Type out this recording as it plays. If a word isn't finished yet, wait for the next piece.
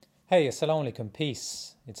Hey, assalamu alaikum,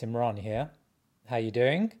 peace. It's Imran here. How you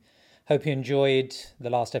doing? Hope you enjoyed the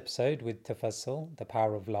last episode with Tafassul, the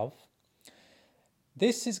power of love.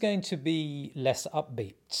 This is going to be less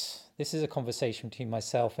upbeat. This is a conversation between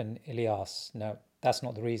myself and Ilyas. No, that's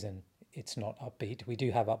not the reason it's not upbeat. We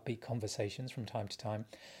do have upbeat conversations from time to time.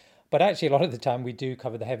 But actually, a lot of the time, we do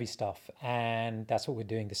cover the heavy stuff. And that's what we're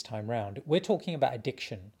doing this time round. We're talking about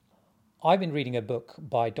addiction. I've been reading a book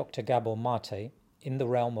by Dr. Gabor Mate, In the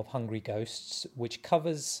Realm of Hungry Ghosts, which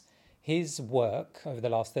covers his work over the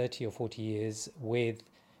last 30 or 40 years with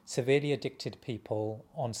severely addicted people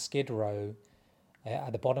on Skid Row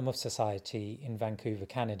at the bottom of society in Vancouver,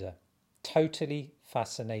 Canada. Totally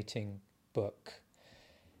fascinating book.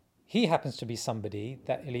 He happens to be somebody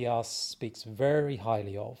that Ilyas speaks very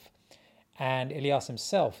highly of, and Ilyas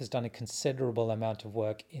himself has done a considerable amount of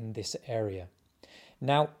work in this area.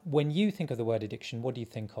 Now, when you think of the word addiction, what do you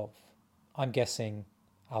think of? I'm guessing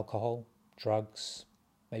alcohol, drugs,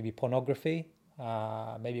 maybe pornography,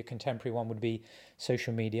 maybe a contemporary one would be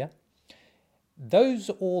social media. Those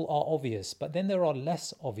all are obvious, but then there are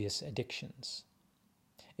less obvious addictions.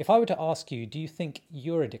 If I were to ask you, do you think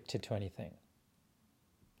you're addicted to anything?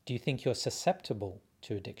 Do you think you're susceptible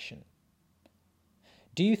to addiction?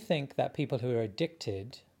 Do you think that people who are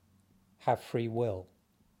addicted have free will?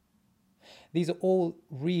 These are all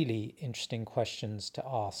really interesting questions to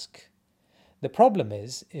ask. The problem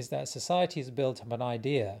is that society has built up an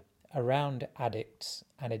idea around addicts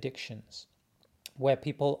and addictions where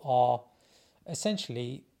people are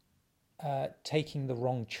essentially taking the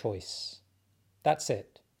wrong choice. That's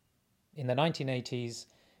it. In the 1980s,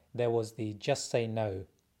 there was the Just Say No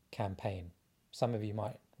campaign. Some of you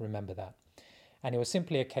might remember that. And it was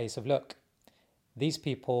simply a case of, look, these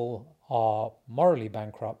people are morally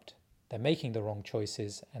bankrupt, they're making the wrong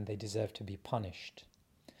choices, and they deserve to be punished.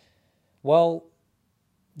 Well,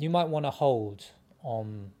 you might want to hold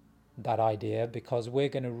on that idea because we're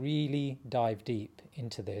going to really dive deep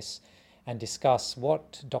into this and discuss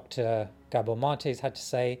what Dr. Gabor Mate has had to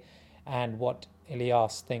say and what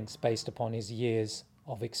Ilyas thinks based upon his years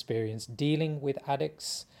of experience dealing with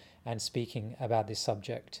addicts and speaking about this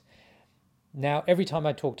subject. Now, every time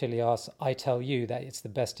I talk to Ilyas, I tell you that it's the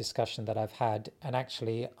best discussion that I've had. And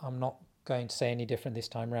actually, I'm not going to say any different this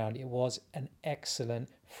time round. It was an excellent,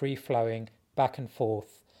 free-flowing, back and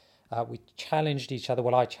forth. We challenged each other.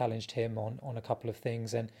 Well, I challenged him on a couple of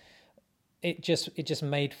things. And it just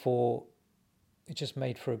made for a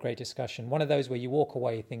great discussion. One of those where you walk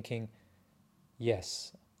away thinking,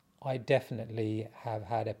 yes, I definitely have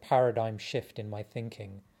had a paradigm shift in my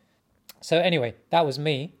thinking. So anyway, that was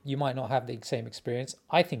me. You might not have the same experience.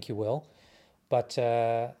 I think you will, but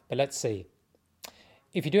let's see.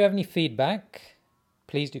 If you do have any feedback,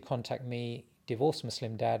 please do contact me,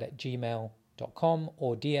 divorcedmuslimdad@gmail.com,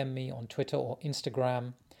 or DM me on Twitter or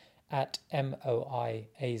Instagram at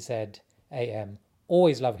MOIAZAM.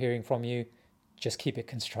 Always love hearing from you. Just keep it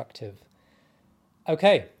constructive.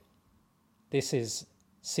 Okay, this is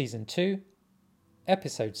Season 2,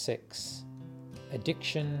 Episode 6,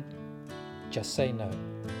 Addiction, Just Say No.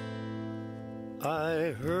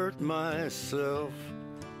 I hurt myself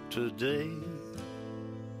today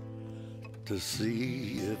to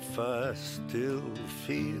see if I still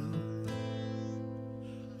feel.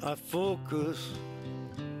 I focus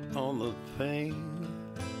on the pain,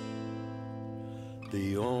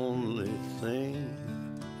 the only thing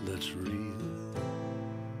that's real.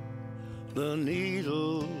 The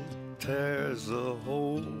needle tears a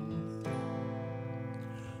hole,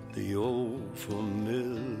 the old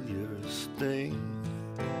familiar sting.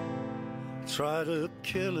 Try to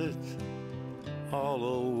kill it all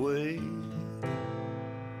away,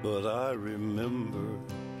 but I remember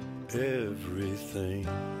everything.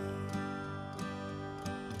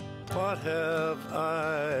 What have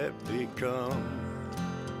I become?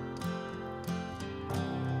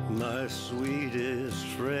 My sweetest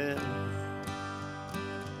friend.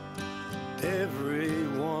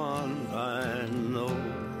 Everyone I know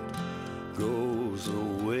goes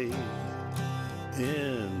away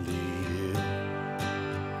in the end,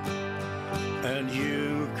 and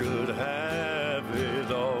you could have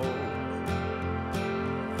it all.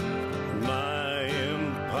 My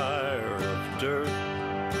empire of dirt,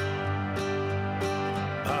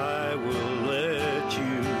 I will let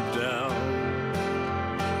you down.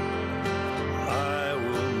 I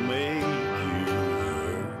will make you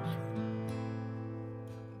hurt.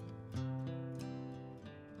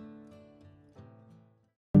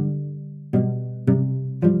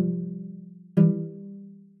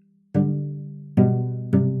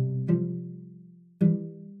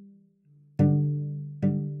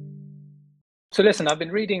 So listen, I've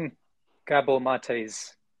been reading Gabor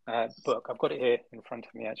Mate's book. I've got it here in front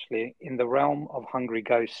of me, actually. In the Realm of Hungry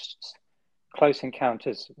Ghosts, Close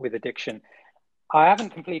Encounters with Addiction. I haven't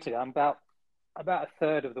completed it. I'm about a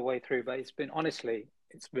third of the way through, but it's been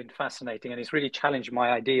fascinating, and it's really challenged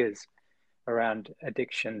my ideas around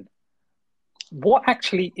addiction. What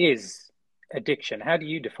actually is addiction? How do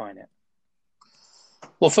you define it?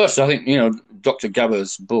 Well, first, I think, Dr.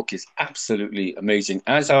 Gabor's book is absolutely amazing,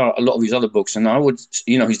 as are a lot of his other books. And I would,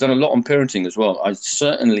 he's done a lot on parenting as well. I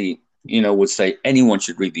certainly, would say anyone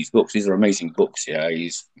should read these books. These are amazing books. Yeah,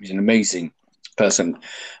 he's an amazing person.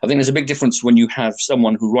 I think there's a big difference when you have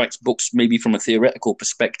someone who writes books maybe from a theoretical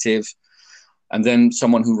perspective, and then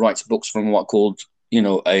someone who writes books from what called,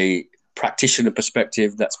 a practitioner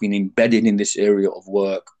perspective that's been embedded in this area of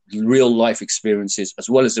work, real life experiences, as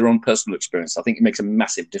well as their own personal experience. I think it makes a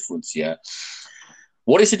massive difference. Yeah.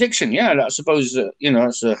 What is addiction? Yeah, I suppose,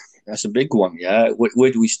 that's a big one. Yeah.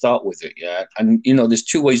 Where do we start with it? Yeah. And, there's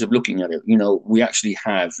two ways of looking at it. We actually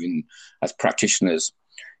have, as practitioners,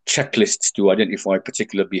 checklists to identify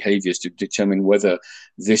particular behaviors to determine whether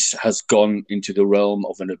this has gone into the realm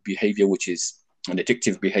of a behavior which is an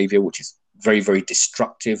addictive behavior, which is very, very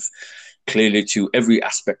destructive, clearly to every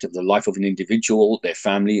aspect of the life of an individual, their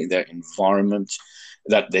family, their environment,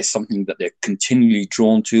 that there's something that they're continually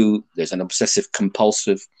drawn to. There's an obsessive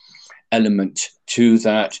compulsive element to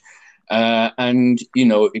that. And,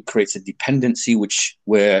 it creates a dependency,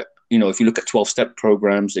 where if you look at 12-step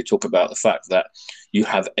programs, they talk about the fact that you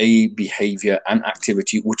have a behavior and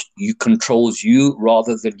activity which controls you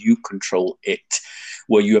rather than you control it,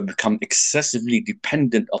 where you have become excessively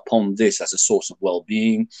dependent upon this as a source of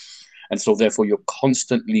well-being. And so therefore you're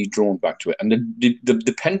constantly drawn back to it. And the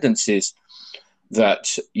dependence is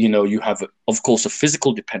that, you have, of course, a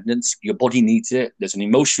physical dependence. Your body needs it. There's an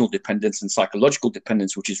emotional dependence and psychological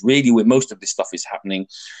dependence, which is really where most of this stuff is happening.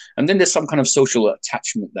 And then there's some kind of social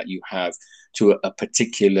attachment that you have to a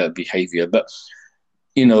particular behavior. But,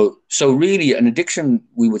 so really an addiction,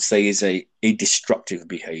 we would say, is a destructive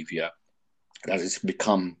behavior that has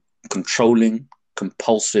become controlling,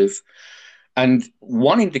 compulsive. And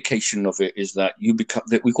one indication of it is that we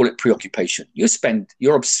call it preoccupation.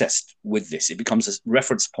 You're obsessed with this. It becomes a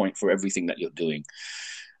reference point for everything that you're doing.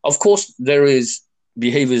 Of course, there is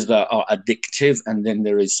behaviors that are addictive, and then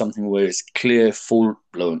there is something where it's clear,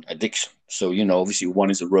 full-blown addiction. So, obviously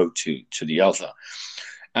one is a road to the other.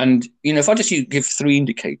 And, if I just give three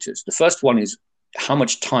indicators, the first one is how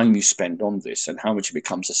much time you spend on this and how much it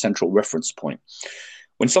becomes a central reference point.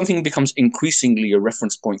 When something becomes increasingly a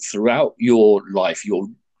reference point throughout your life,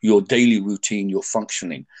 your daily routine, your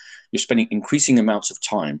functioning, you're spending increasing amounts of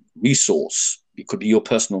time, resource, it could be your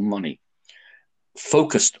personal money,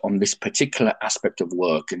 focused on this particular aspect of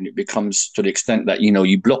work, and it becomes to the extent that,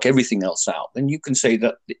 you block everything else out, then you can say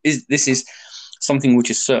that this is something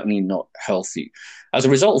which is certainly not healthy. As a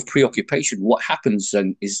result of preoccupation, what happens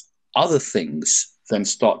then is other things then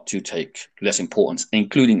start to take less importance,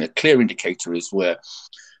 including a clear indicator is where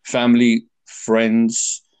family,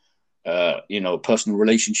 friends, personal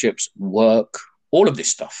relationships, work, all of this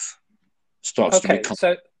stuff starts to become.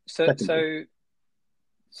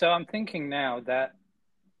 So I'm thinking now that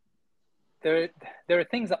there are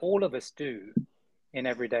things that all of us do in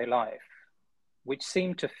everyday life which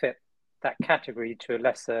seem to fit that category to a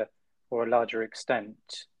lesser or a larger extent.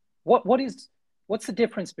 What's the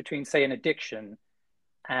difference between, say, an addiction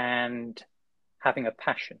and having a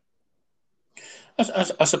passion?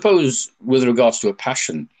 I suppose with regards to a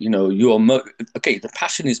passion, the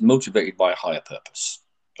passion is motivated by a higher purpose.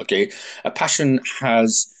 Okay, a passion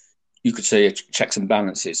has, you could say, checks and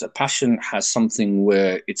balances. A passion has something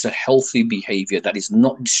where it's a healthy behavior that is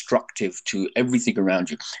not destructive to everything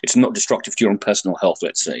around you. It's not destructive to your own personal health,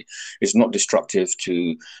 let's say. It's not destructive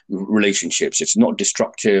to relationships. It's not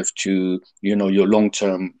destructive to, your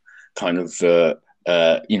long-term kind of,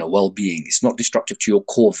 well-being. It's not destructive to your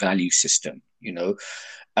core value system,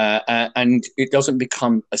 and it doesn't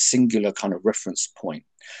become a singular kind of reference point.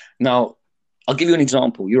 Now, I'll give you an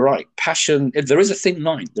example. You're right. Passion, there is a thin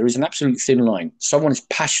line. There is an absolute thin line. Someone is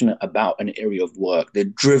passionate about an area of work. They're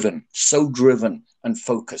driven, so driven and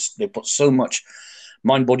focused. They put so much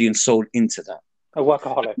mind, body, and soul into that. A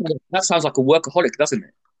workaholic. That sounds like a workaholic, doesn't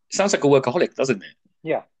it? It sounds like a workaholic, doesn't it?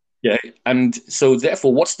 Yeah. Yeah. And so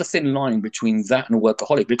therefore, what's the thin line between that and a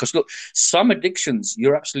workaholic? Because look, some addictions,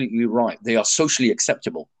 you're absolutely right. They are socially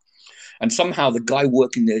acceptable. And somehow the guy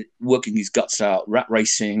working his guts out, rat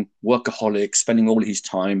racing, workaholic, spending all his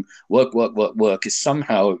time, work is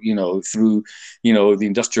somehow, through, the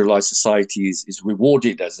industrialized society is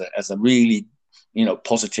rewarded as a really,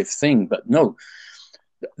 positive thing. But no,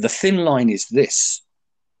 the thin line is this.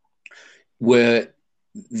 where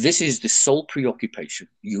this is the sole preoccupation.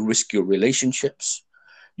 You risk your relationships.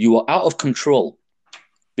 You are out of control,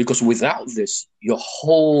 because without this, your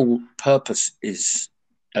whole purpose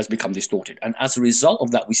has become distorted. And as a result of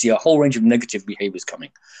that, we see a whole range of negative behaviors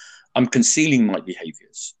coming. I'm concealing my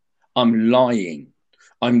behaviors. I'm lying.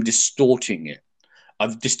 I'm distorting it.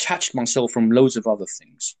 I've detached myself from loads of other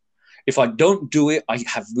things. If I don't do it, I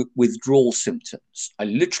have withdrawal symptoms. I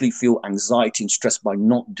literally feel anxiety and stress by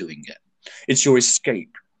not doing it. It's your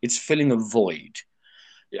escape. It's filling a void.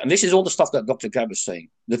 And this is all the stuff that Dr. Gab is saying.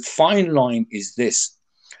 The fine line is this.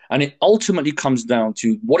 And it ultimately comes down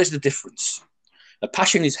to, what is the difference? A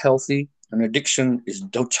passion is healthy. An addiction is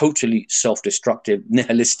totally self-destructive,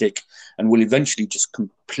 nihilistic, and will eventually just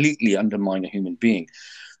completely undermine a human being.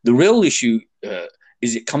 The real issue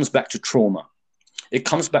is it comes back to trauma. It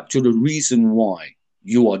comes back to the reason why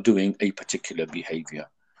you are doing a particular behavior.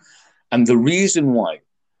 And the reason why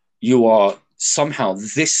you are somehow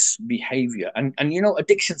this behavior. And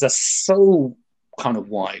addictions are so kind of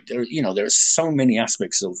wide. There are so many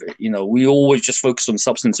aspects of it. We always just focus on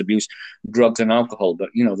substance abuse, drugs and alcohol, but,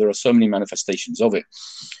 there are so many manifestations of it.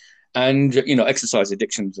 And, exercise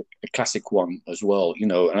addiction is a classic one as well,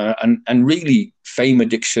 and really fame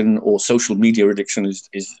addiction or social media addiction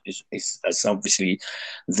is obviously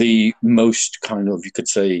the most kind of, you could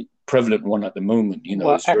say, prevalent one at the moment.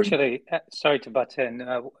 Well, actually, sorry to butt in.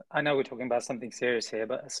 I know we're talking about something serious here,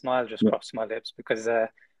 but a smile just crossed my lips because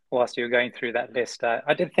whilst you were going through that list,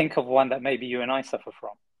 I did think of one that maybe you and I suffer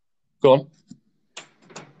from. Go on.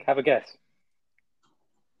 Have a guess.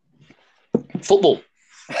 Football.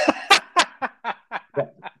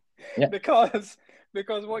 Yeah. Because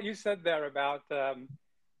what you said there about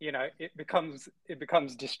it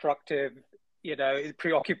becomes destructive, it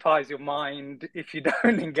preoccupies your mind. If you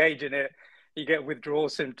don't engage in it, you get withdrawal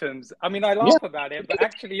symptoms. I mean, I laugh about it, but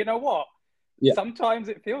actually, you know what? Yeah. Sometimes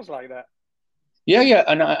it feels like that. Yeah,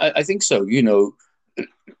 and I think so.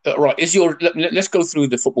 Right, let's go through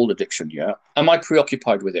the football addiction. Yeah, am I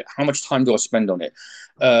preoccupied with it? How much time do I spend on it?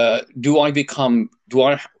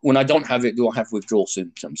 When I don't have it, do I have withdrawal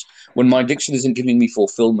symptoms? When my addiction isn't giving me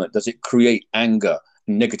fulfillment, does it create anger,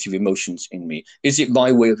 negative emotions in me? Is it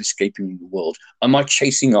my way of escaping the world? Am I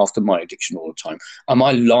chasing after my addiction all the time? Am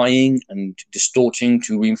I lying and distorting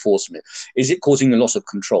to reinforce it? Is it causing a loss of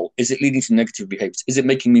control? Is it leading to negative behaviors? Is it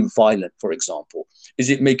making me violent, for example? Is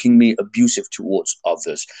it making me abusive towards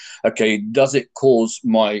others? Okay, does it cause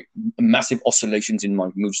my massive oscillations in my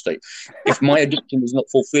mood state? If my addiction is not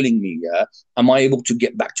fulfilling me, am I able to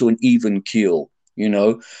get back to an even keel?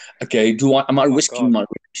 Okay, am I risking my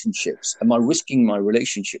relationships? Am I risking my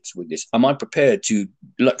relationships with this? Am I prepared to,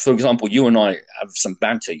 like, for example, you and I have some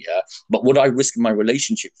banter, but would I risk my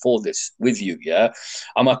relationship for this with you,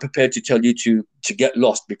 Am I prepared to tell you to get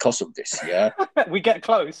lost because of this, We get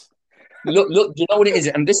close. Look, you know what it is?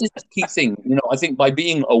 And this is the key thing, I think by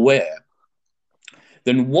being aware,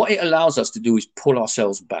 then what it allows us to do is pull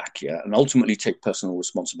ourselves back, and ultimately take personal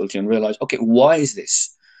responsibility and realize, okay, why is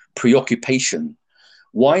this preoccupation?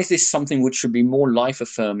 Why is this something which should be more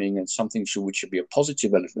life-affirming and something which should be a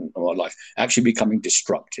positive element of our life actually becoming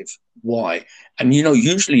destructive? Why? And,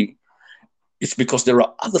 usually it's because there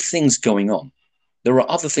are other things going on. There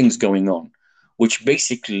are other things going on which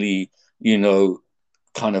basically,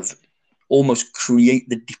 kind of almost create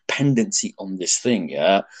the dependency on this thing,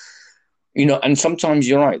 and sometimes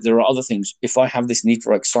you're right, there are other things. If I have this need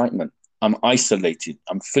for excitement, I'm isolated,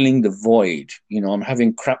 I'm filling the void, I'm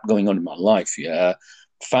having crap going on in my life,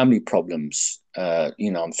 family problems,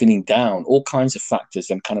 I'm feeling down, all kinds of factors,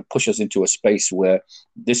 and kind of push us into a space where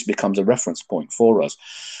this becomes a reference point for us.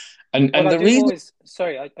 And the reason,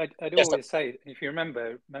 I do always say, if you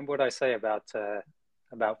remember what I say about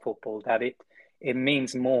football, that it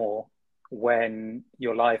means more when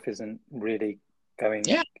your life isn't really going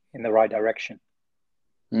in the right direction.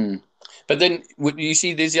 But then you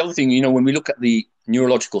see, there's the other thing, when we look at the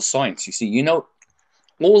neurological science, you see,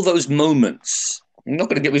 all those moments, I'm not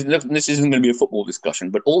going to this isn't going to be a football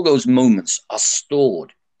discussion, but all those moments are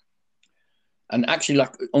stored and actually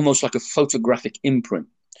almost like a photographic imprint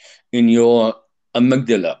in your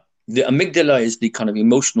amygdala. The amygdala is the kind of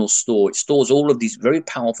emotional store. It stores all of these very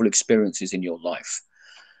powerful experiences in your life.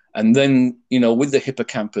 And then, with the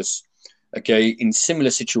hippocampus, okay, in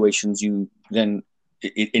similar situations,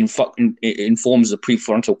 it informs the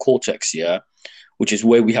prefrontal cortex, which is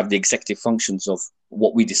where we have the executive functions of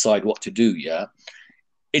what we decide what to do,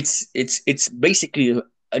 It's basically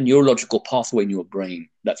a neurological pathway in your brain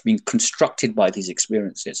that's been constructed by these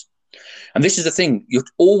experiences. And this is the thing, you're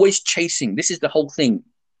always chasing. This is the whole thing.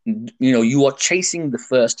 You are chasing the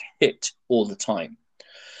first hit all the time.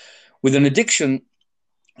 With an addiction,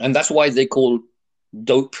 and that's why they call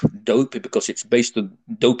dope, because it's based on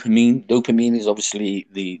dopamine. Dopamine is obviously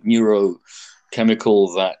the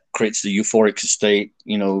neurochemical that creates the euphoric state.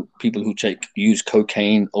 People who use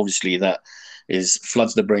cocaine, obviously that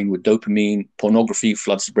floods the brain with dopamine. Pornography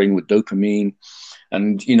floods the brain with dopamine.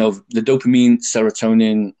 And, the dopamine,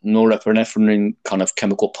 serotonin, norepinephrine kind of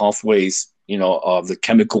chemical pathways, are the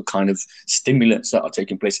chemical kind of stimulants that are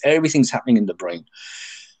taking place. Everything's happening in the brain.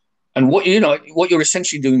 And what you're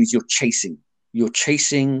essentially doing is you're chasing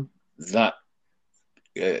that,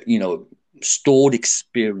 stored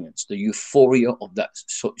experience, the euphoria of that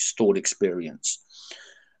stored experience.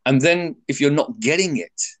 And then if you're not getting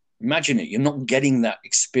it, imagine it, you're not getting that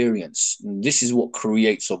experience. And this is what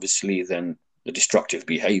creates, obviously, then the destructive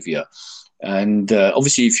behavior. And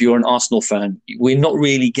obviously, if you're an Arsenal fan, we're not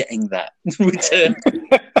really getting that return.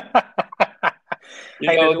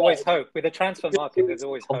 Hey, there's always hope. With the transfer market, there's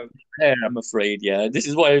always hope. I'm afraid, yeah. This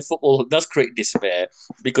is why football does create despair,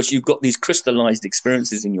 because you've got these crystallized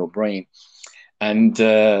experiences in your brain. And,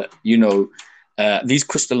 these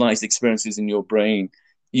crystallized experiences in your brain,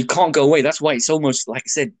 you can't go away. That's why it's almost, like I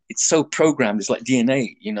said, it's so programmed. It's like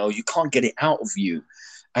DNA, you can't get it out of you.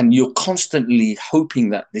 And you're constantly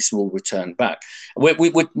hoping that this will return back.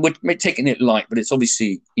 We're taking it light, but it's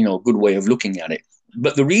obviously, a good way of looking at it.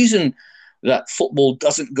 But the reason that football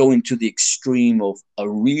doesn't go into the extreme of a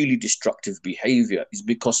really destructive behavior is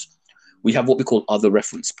because we have what we call other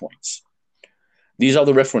reference points. These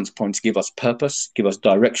other reference points give us purpose, give us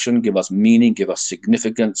direction, give us meaning, give us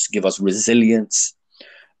significance, give us resilience.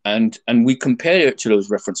 And we compare it to those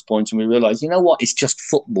reference points and we realize, it's just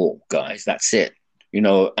football, guys. That's it.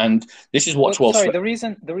 And this is what 12. Sorry, the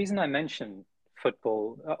reason I mentioned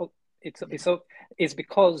football, it's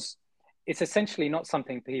because it's essentially not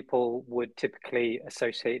something people would typically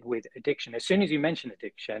associate with addiction. As soon as you mention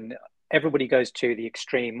addiction, everybody goes to the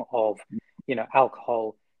extreme of,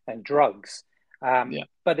 alcohol and drugs.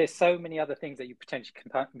 But there's so many other things that you potentially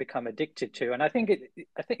can become addicted to. And I think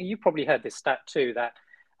you probably heard this stat too, that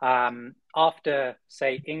after,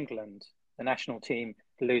 say, England, the national team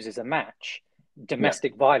loses a match,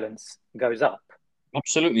 domestic violence goes up.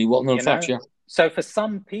 Absolutely. Well-known fact, yeah. So for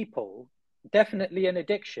some people, definitely an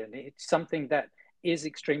addiction. It's something that is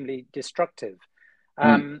extremely destructive.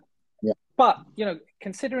 But,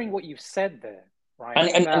 considering what you've said there, right?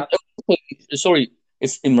 And sorry,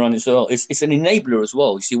 it's Imran as well. It's an enabler as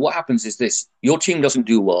well. You see, what happens is this. Your team doesn't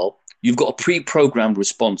do well. You've got a pre-programmed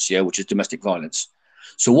response, which is domestic violence.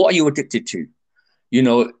 So what are you addicted to?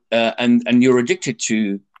 And you're addicted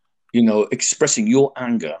to, expressing your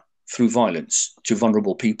anger through violence to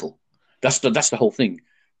vulnerable people. That's the whole thing.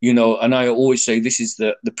 And I always say this is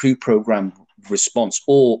the pre-programmed response,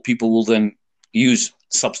 or people will then use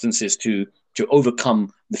substances to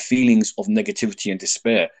overcome the feelings of negativity and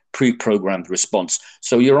despair, pre-programmed response.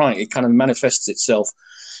 So you're right, it kind of manifests itself.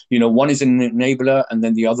 One is an enabler and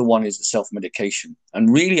then the other one is the self-medication. And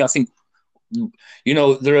really, I think,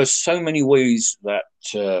 there are so many ways that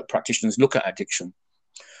practitioners look at addiction.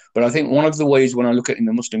 But I think one of the ways when I look at it in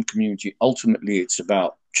the Muslim community, ultimately it's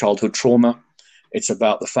about childhood trauma. It's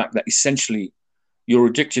about the fact that essentially your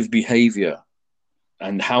addictive behavior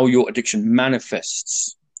and how your addiction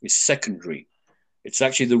manifests is secondary. It's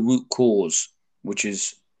actually the root cause, which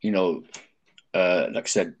is, like I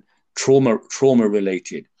said, trauma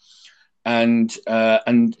related. And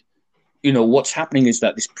what's happening is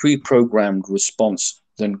that this pre-programmed response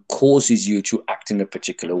then causes you to act in a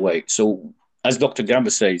particular way. So as Dr.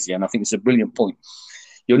 Gabor says, and I think it's a brilliant point,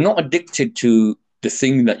 you're not addicted to the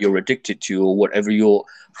thing that you're addicted to or whatever your,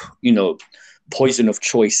 poison of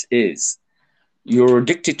choice is. You're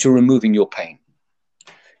addicted to removing your pain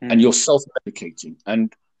and you're self-medicating.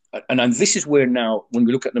 And this is where now, when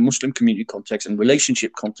we look at the Muslim community context and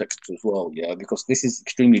relationship context as well, because this is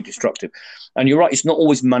extremely destructive. And you're right, it's not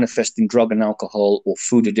always manifest in drug and alcohol or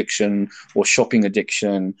food addiction or shopping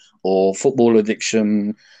addiction or football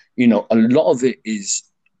addiction. A lot of it is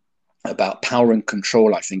about power and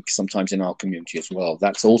control, I think, sometimes in our community as well.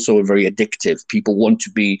 That's also very addictive. People want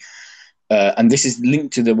to be, and this is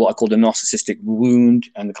linked to what I call the narcissistic wound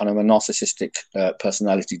and the kind of a narcissistic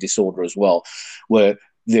personality disorder as well, where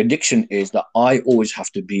the addiction is that I always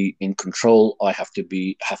have to be in control. I have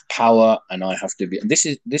to have power, and I have to be. And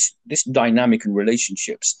this dynamic in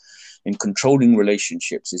relationships, in controlling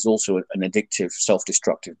relationships, is also an addictive,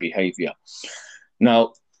 self-destructive behavior.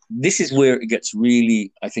 Now, this is where it gets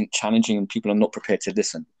really, I think, challenging, and people are not prepared to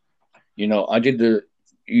listen. I did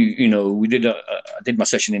we I did my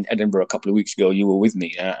session in Edinburgh a couple of weeks ago. You were with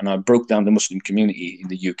me, and I broke down the Muslim community in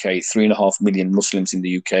the UK. 3.5 million Muslims in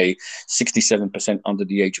the UK, 67% under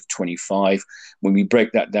the age of 25. When we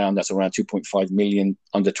break that down, that's around 2.5 million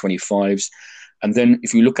under 25s. And then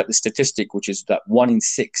if you look at the statistic, which is that 1 in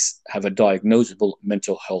 6 have a diagnosable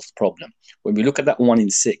mental health problem. When we look at that 1 in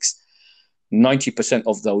 6, 90%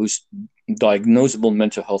 of those diagnosable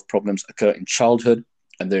mental health problems occur in childhood,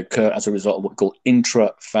 and they occur as a result of what we call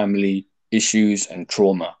intra-family issues and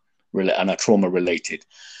trauma, and are trauma related.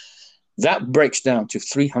 That breaks down to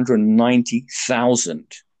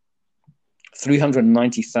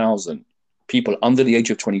 390,000 people under the age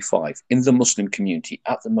of 25 in the Muslim community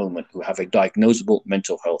at the moment who have a diagnosable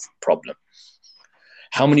mental health problem.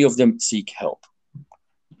 How many of them seek help?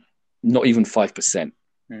 Not even 5%.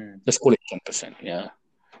 Let's call it 10%, yeah?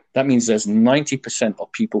 That means there's 90%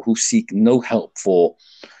 of people who seek no help for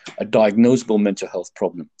a diagnosable mental health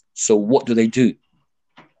problem. So what do they do?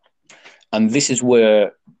 And this is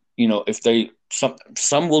where, if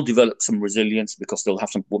some will develop some resilience because they'll have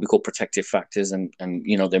some what we call protective factors, and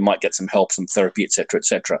they might get some help, some therapy, etc.,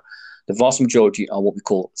 etc. The vast majority are what we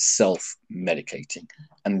call self-medicating.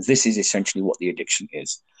 And this is essentially what the addiction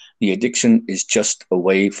is. The addiction is just a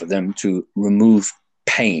way for them to remove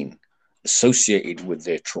pain associated with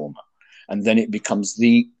their trauma, and then it becomes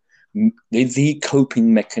the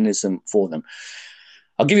coping mechanism for them.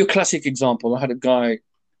 I'll give you a classic example. I had a client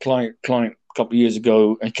a couple of years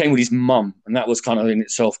ago, and he came with his mum, and that was kind of in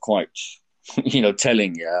itself quite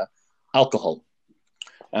telling. Alcohol,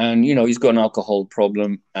 and he's got an alcohol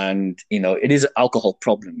problem, and it is an alcohol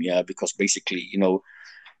problem, because basically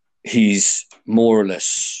he's more or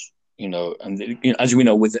less and as we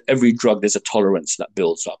know, with every drug, there's a tolerance that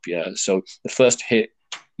builds up. So the first hit,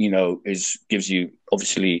 gives you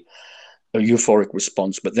obviously a euphoric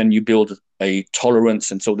response, but then you build a tolerance.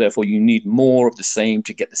 And so therefore you need more of the same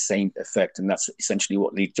to get the same effect. And that's essentially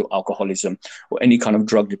what leads to alcoholism or any kind of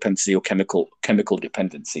drug dependency or chemical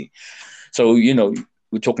dependency. So,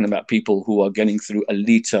 we're talking about people who are getting through a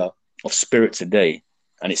liter of spirits a day,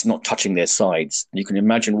 and it's not touching their sides. And you can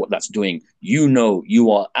imagine what that's doing.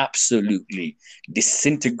 You are absolutely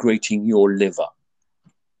disintegrating your liver.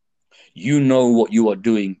 You know what you are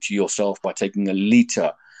doing to yourself by taking a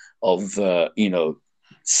liter of,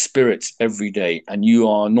 spirits every day, and you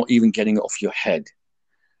are not even getting it off your head.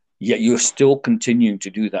 Yet you're still continuing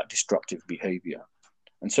to do that destructive behavior.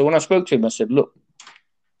 And so when I spoke to him, I said, look,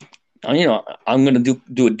 I'm going to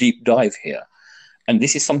do a deep dive here. And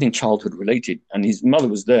this is something childhood related. And his mother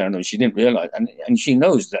was there, and she didn't realize. And she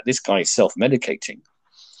knows that this guy is self-medicating.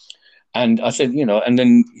 And I said, and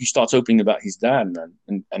then he starts opening about his dad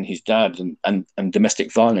and his dad and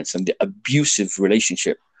domestic violence and the abusive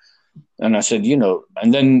relationship. And I said,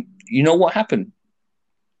 and then what happened?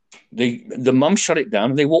 The mum shut it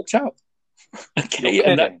down and they walked out. Okay.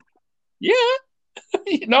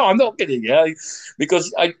 No, I'm not kidding. Yeah,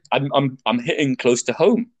 because I'm hitting close to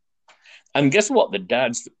home. And guess what? The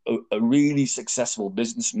dad's a really successful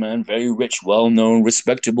businessman, very rich, well-known,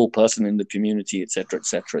 respectable person in the community, etc.,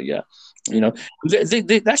 etc. Yeah,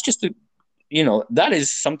 that's just that is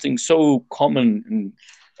something so common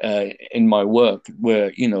in my work,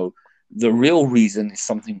 where the real reason is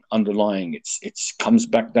something underlying. It comes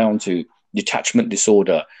back down to detachment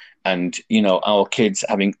disorder, and our kids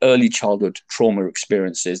having early childhood trauma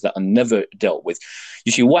experiences that are never dealt with.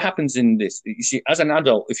 You see, what happens in this? You see, as an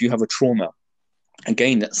adult, if you have a trauma,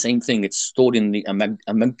 again, that same thing, it's stored in the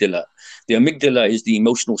amygdala. The amygdala is the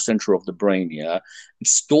emotional center of the brain. Yeah,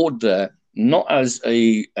 it's stored there not as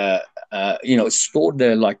a it's stored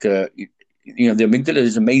there like a the amygdala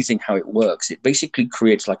is amazing how it works. It basically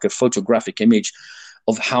creates like a photographic image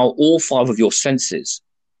of how all 5 of your senses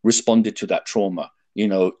responded to that trauma.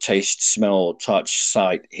 Taste, smell, touch,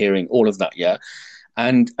 sight, hearing, all of that. Yeah.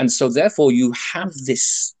 And so therefore you have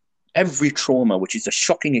this, every trauma, which is a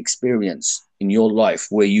shocking experience in your life,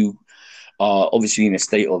 where you are obviously in a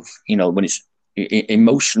state of, when it's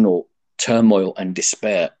emotional turmoil and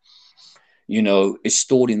despair, is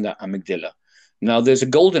stored in that amygdala. Now there's a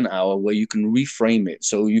golden hour where you can reframe it.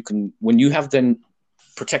 So you can, when you have then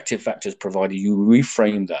protective factors provided, you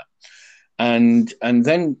reframe that. And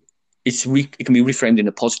then it can be reframed in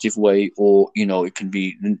a positive way, or it can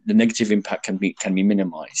be, the negative impact can be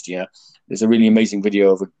minimized. Yeah, there's a really amazing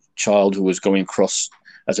video of a child who was going across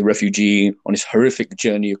as a refugee on his horrific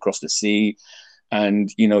journey across the sea,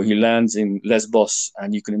 and he lands in Lesbos,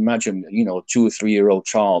 and you can imagine a 2 or 3 year old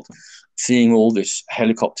child seeing all this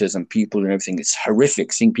helicopters and people and everything. It's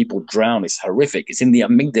horrific. Seeing people drown is horrific. It's in the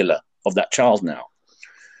amygdala of that child now.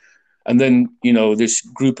 And then, this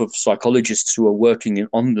group of psychologists who are working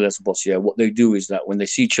on Lesbos, what they do is that when they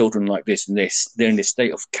see children like this and they're in this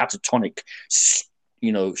state of catatonic,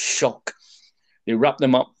 shock, they wrap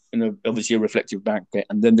them up in obviously a reflective blanket,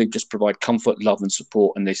 and then they just provide comfort, love, and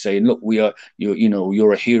support. And they say, "Look, you're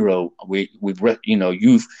a hero.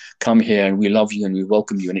 You've come here, and we love you, and we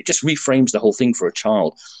welcome you." And it just reframes the whole thing for a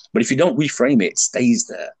child. But if you don't reframe it, it stays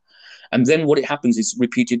there. And then what it happens is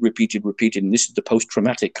repeated, and this is the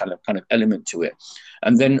post-traumatic kind of element to it.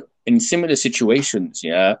 And then in similar situations,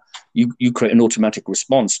 you create an automatic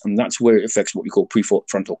response, and that's where it affects what we call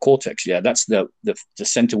prefrontal cortex. That's the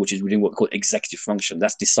center which is doing what we call executive function.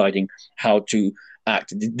 That's deciding how to act,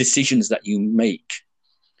 the decisions that you make.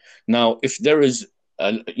 Now, if there is,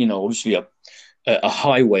 obviously a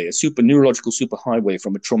highway, a neurological superhighway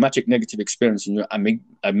from a traumatic negative experience in your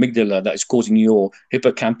amygdala that is causing your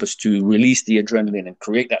hippocampus to release the adrenaline and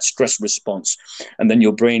create that stress response. And then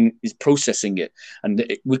your brain is processing it. And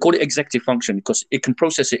we call it executive function because it can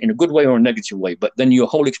process it in a good way or a negative way, but then your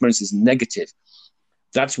whole experience is negative.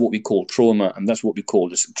 That's what we call trauma. And that's what we call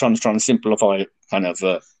this, trying to simplify kind of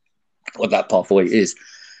what that pathway is.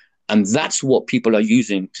 And that's what people are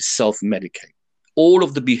using to self-medicate. All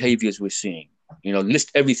of the behaviors we're seeing,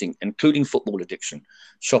 list everything, including football addiction,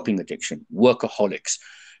 shopping addiction, workaholics,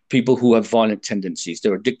 people who have violent tendencies.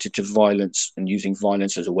 They're addicted to violence and using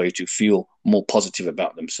violence as a way to feel more positive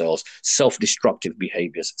about themselves, self-destructive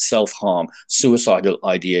behaviors, self-harm, suicidal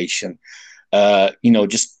ideation,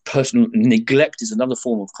 just personal neglect is another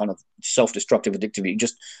form of kind of self-destructive addictivity.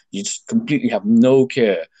 You just completely have no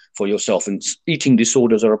care for yourself, and eating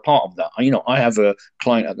disorders are a part of that. I have a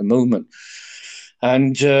client at the moment,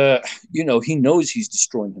 and, he knows he's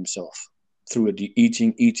destroying himself through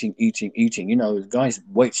eating. The guy's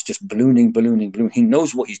weight's just ballooning. He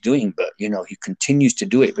knows what he's doing, but, he continues to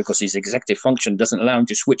do it because his executive function doesn't allow him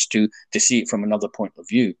to switch to see it from another point of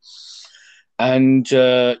view. And,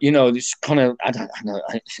 this kind of, I don't know,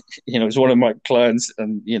 it's one of my clients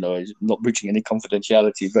and, he's not breaching any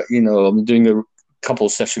confidentiality, but, I'm doing a couple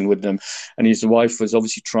session with them, and his wife was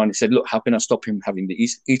obviously said, look, how can I stop him having the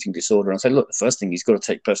eating disorder? And I said, look, the first thing, he's got to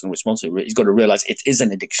take personal responsibility. He's got to realize it is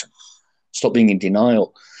an addiction. Stop being in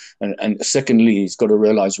denial. And secondly, he's got to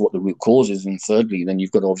realize what the root cause is. And thirdly, then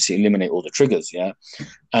you've got to obviously eliminate all the triggers.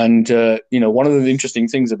 And, one of the interesting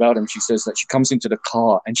things about him, she says that she comes into the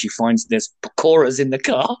car and she finds there's pakoras in the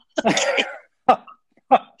car.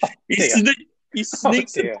 he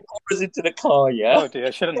sneaks the pakoras into the car. Oh dear,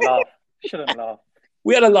 I shouldn't laugh.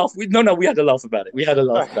 We had a laugh. We had a laugh about it.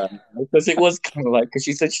 Because it was kind of like, because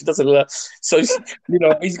she said she doesn't laugh. So,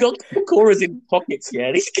 he's got pakoras in pockets.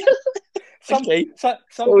 Yeah. Some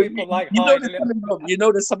people like you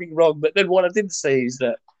know there's something wrong. But then what I didn't say is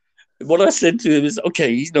that what I said to him is,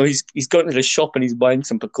 okay, he's going to the shop and he's buying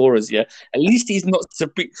some pakoras. Yeah. At least he's not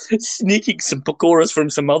sneaking some pakoras from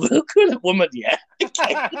some other woman. Yeah.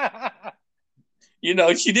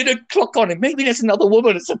 She didn't clock on it. Maybe there's another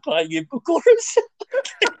woman that's supplying you pakoras.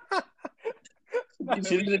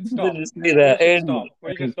 She didn't see that.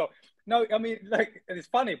 We can stop. No, I mean, it's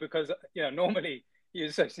funny because, normally you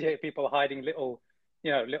associate people hiding little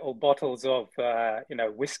bottles of,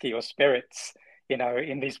 whiskey or spirits,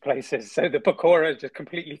 in these places. So the pakora just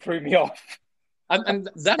completely threw me off. And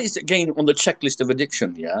that is, again, on the checklist of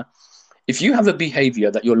addiction, yeah? If you have a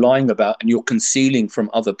behavior that you're lying about and you're concealing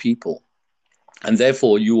from other people, and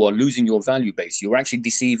therefore you are losing your value base, you're actually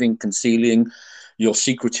deceiving, concealing, you're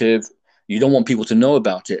secretive, you don't want people to know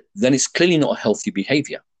about it, then it's clearly not a healthy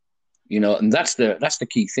behavior. And that's the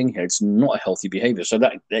key thing here. It's not a healthy behavior. So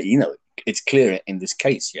that it's clear in this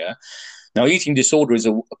case, yeah. Now, eating disorder is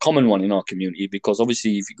a common one in our community because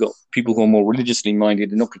obviously if you've got people who are more religiously minded,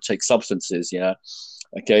 they're not going to take substances, yeah,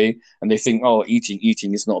 okay, and they think, oh,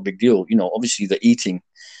 eating is not a big deal. Obviously the eating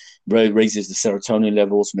raises the serotonin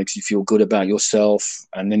levels, makes you feel good about yourself,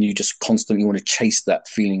 and then you just constantly want to chase that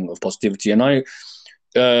feeling of positivity. And I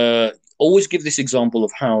always give this example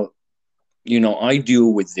of how, I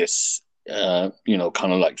deal with this, kind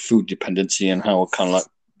of like food dependency and how kind of like,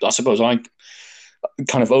 I suppose I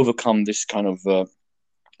kind of overcome this kind of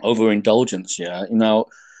overindulgence. Yeah. Now,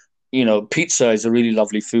 pizza is a really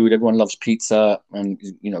lovely food. Everyone loves pizza and,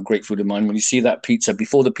 great food of mine. When you see that pizza,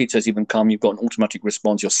 before the pizza has even come, you've got an automatic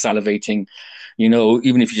response. You're salivating,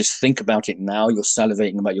 even if you just think about it now, you're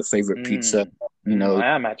salivating about your favorite pizza. I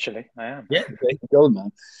am. Yeah, there you go,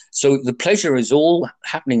 man. So the pleasure is all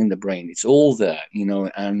happening in the brain. It's all there,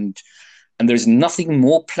 and there's nothing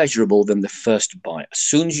more pleasurable than the first bite. As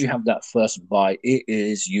soon as you have that first bite, it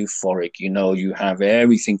is euphoric. You have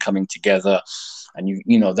everything coming together. And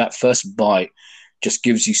that first bite just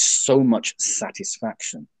gives you so much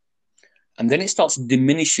satisfaction. and then it starts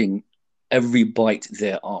diminishing every bite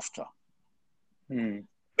thereafter.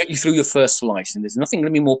 Get you through your first slice, and there's nothing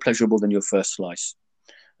going to be more pleasurable than your first slice.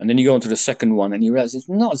 And then you go on to the second one, and you realize it's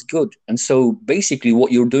not as good. And so basically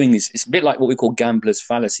what you're doing is, it's a bit like what we call gambler's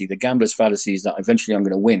fallacy. The gambler's fallacy is that eventually I'm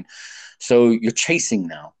going to win. So you're chasing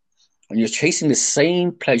now. And you're chasing the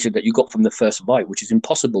same pleasure that you got from the first bite, which is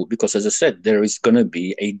impossible because, as I said, there is going to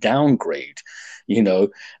be a downgrade, you know,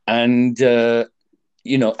 and,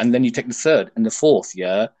 you know, and then you take the third and the fourth,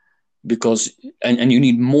 yeah, because, and you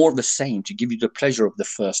need more of the same to give you the pleasure of the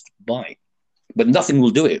first bite. But nothing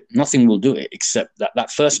will do it. Nothing will do it except that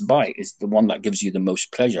that first bite is the one that gives you the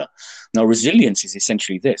most pleasure. Now, resilience is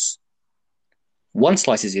essentially this. One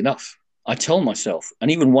slice is enough. I tell myself,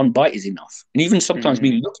 and even one bite is enough. And even sometimes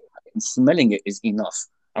me looking at it and smelling it is enough.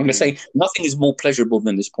 I'm going to say nothing is more pleasurable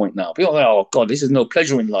than this point now. People are, oh, God, this is no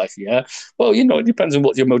pleasure in life, yeah? Well, you know, it depends on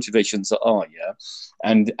what your motivations are, yeah?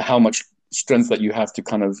 And how much strength that you have to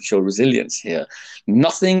kind of show resilience here.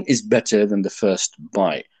 Nothing is better than the first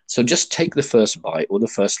bite. So just take the first bite or the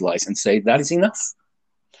first slice and say, that is enough.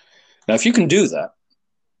 Now, if you can do that,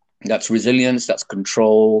 that's resilience, that's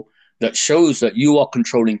control, that shows that you are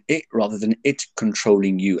controlling it rather than it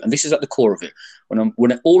controlling you. And this is at the core of it.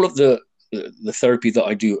 When all of the therapy that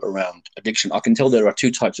I do around addiction, I can tell there are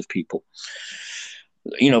two types of people.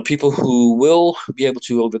 You know, people who will be able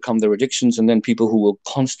to overcome their addictions, and then people who will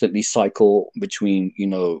constantly cycle between, you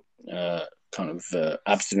know,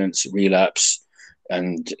 abstinence, relapse,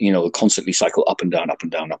 and, you know, constantly cycle up and down, up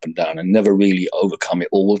and down, up and down, and never really overcome it,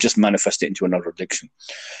 or will just manifest it into another addiction.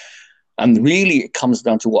 And really, it comes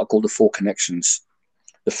down to what I call the four connections.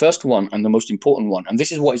 The first one, and the most important one, and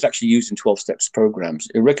this is what is actually used in 12 steps programs,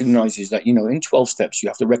 it recognizes that, you know, in 12 steps, you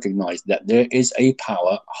have to recognize that there is a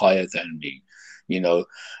power higher than me. You know,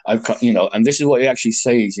 and this is what it actually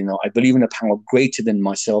says, you know, I believe in a power greater than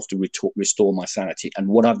myself to restore my sanity. And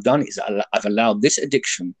what I've done is I've allowed this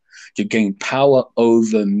addiction to gain power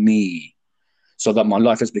over me so that my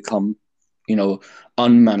life has become, you know,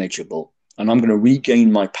 unmanageable. And I'm going to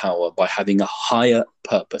regain my power by having a higher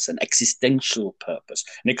purpose, an existential purpose.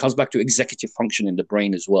 And it comes back to executive function in the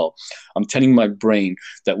brain as well. I'm telling my brain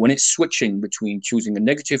that when it's switching between choosing a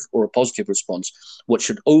negative or a positive response, what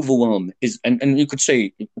should overwhelm is, and you could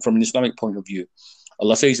say from an Islamic point of view,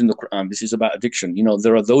 Allah says in the Quran, this is about addiction. You know,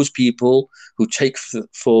 there are those people who take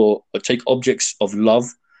objects of love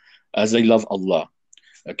as they love Allah.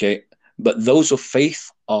 Okay. But those of faith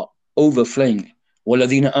are overflowing.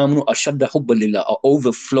 وَالَّذِينَ آمَنُوا أَشَدَّ حُبًّا لِلَّهِ are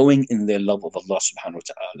overflowing in their love of Allah subhanahu wa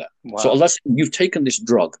ta'ala. Wow. So Allah said, you've taken this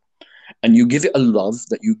drug and you give it a love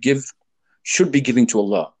that you should be giving to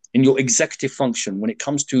Allah. In your executive function, when it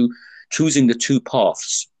comes to choosing the two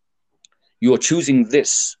paths, you are choosing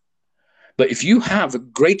this. But if you have a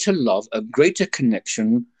greater love, a greater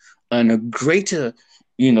connection, and a greater,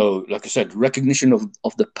 you know, like I said, recognition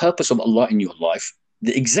of the purpose of Allah in your life,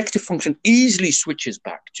 the executive function easily switches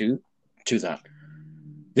back to that.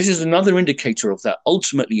 This is another indicator of that.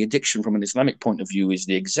 Ultimately, addiction from an Islamic point of view is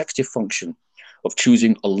the executive function of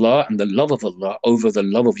choosing Allah and the love of Allah over the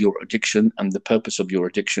love of your addiction and the purpose of your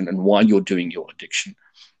addiction and why you're doing your addiction.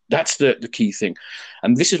 That's the key thing.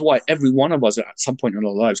 And this is why every one of us at some point in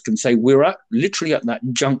our lives can say we're literally at that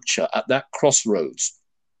juncture, at that crossroads.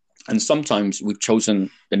 And sometimes we've chosen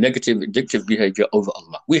the negative, addictive behavior over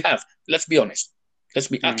Allah. We have, let's be honest. Let's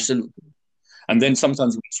be absolute. And then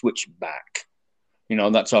sometimes we switch back. You know,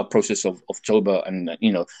 that's our process of Tawbah. And,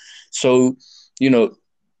 you know, so, you know,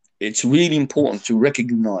 it's really important to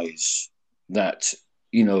recognize that,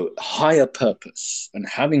 you know, higher purpose and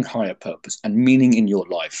having higher purpose and meaning in your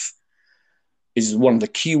life is one of the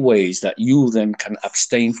key ways that you then can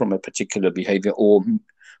abstain from a particular behavior or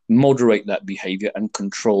moderate that behavior and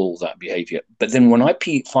control that behavior. But then when I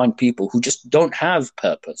find people who just don't have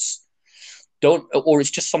purpose, or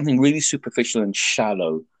it's just something really superficial and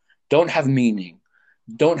shallow, don't have meaning,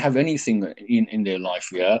 don't have anything in their life,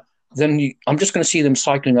 yeah, then I'm just going to see them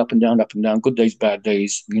cycling up and down, good days, bad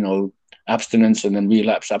days, you know, abstinence and then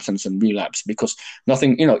relapse, abstinence and relapse, because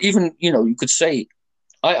nothing, you know, even, you know, you could say,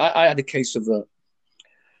 I had a case of a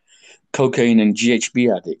cocaine and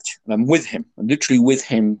GHB addict, and I'm literally with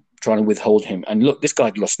him, trying to withhold him. And look, this guy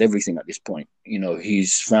had lost everything at this point. You know,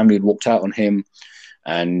 his family had walked out on him,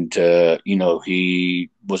 and, you know, he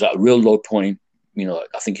was at a real low point. You know,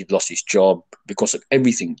 I think he'd lost his job because of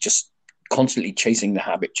everything, just constantly chasing the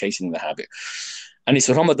habit. And it's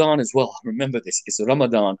Ramadan as well. Remember this, it's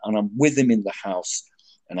Ramadan, and I'm with him in the house,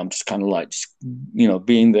 and I'm just kind of like, you know,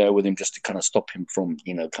 being there with him just to kind of stop him from,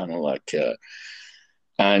 you know, kind of like,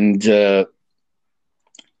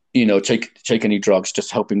 take any drugs,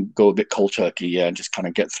 just help him go a bit cold turkey, yeah, and just kind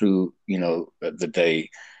of get through, the day.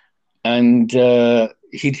 And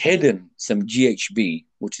he'd hidden some GHB,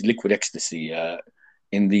 which is liquid ecstasy,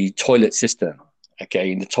 in the toilet cistern,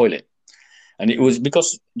 okay, in the toilet. And it was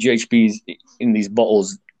because GHB is in these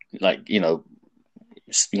bottles, like, kind of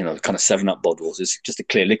 7-Up bottles. It's just a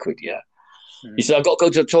clear liquid, yeah. Mm-hmm. He said, "I got to go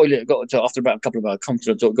to the toilet." After about a couple of hours,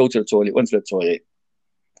 go to the toilet, went to the toilet,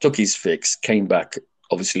 took his fix, came back,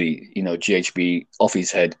 obviously, GHB off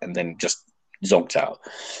his head, and then just zonked out.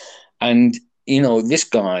 And, this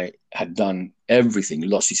guy had done everything,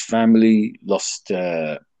 lost his family, lost,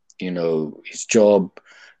 his job,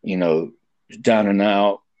 down and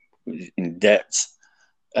out, in debt,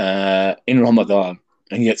 in Ramadan.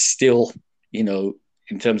 And yet still, in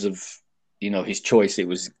terms of, his choice, it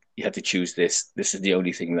was, he had to choose this. This is the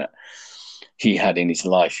only thing that he had in his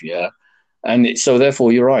life, yeah. And so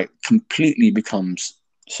therefore, you're right, completely becomes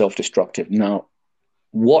self-destructive. Now,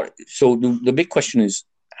 so the big question is,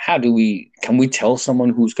 can we tell someone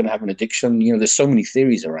who's going to have an addiction? There's so many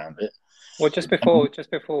theories around it. Well, just before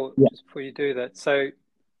you do that, so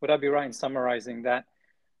would I be right in summarizing that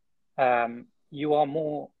you are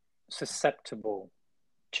more susceptible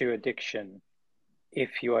to addiction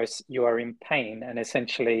if you are in pain and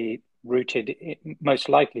essentially most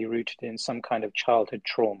likely rooted in some kind of childhood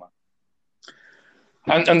trauma?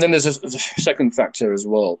 And then there's a second factor as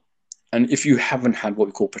well. And if you haven't had what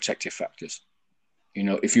we call protective factors,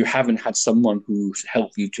 if you haven't had someone who's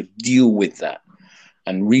helped you to deal with that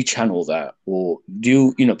and rechannel that, or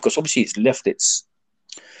because obviously it's left its,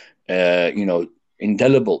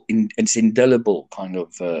 indelible kind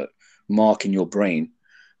of mark in your brain,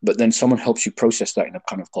 but then someone helps you process that in a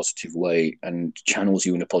kind of positive way and channels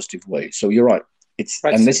you in a positive way. So you're right.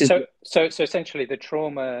 So essentially the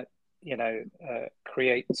trauma,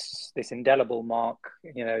 creates this indelible mark,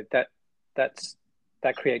 that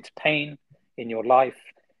creates pain in your life.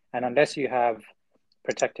 And unless you have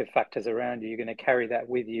protective factors around you, you're going to carry that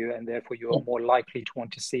with you. And therefore you are more likely to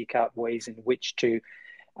want to seek out ways in which to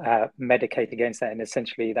medicate against that. And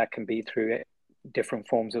essentially that can be through different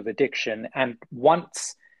forms of addiction. And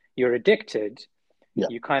once you're addicted,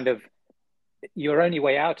 your only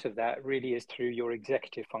way out of that really is through your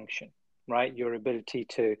executive function, right? Your ability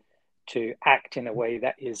to act in a way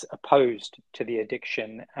that is opposed to the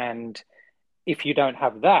addiction. And if you don't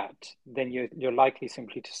have that, then you're likely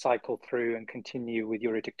simply to cycle through and continue with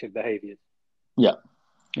your addictive behaviors. Yeah.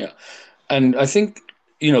 And I think,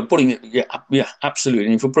 putting it, absolutely.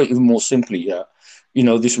 And if we put it even more simply,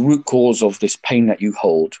 this root cause of this pain that you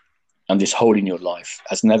hold and this hole in your life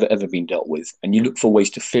has never, ever been dealt with. And you look for ways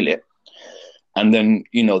to fill it. And then,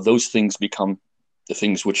 those things become the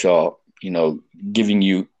things which are, giving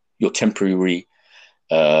you your temporary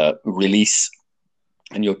release,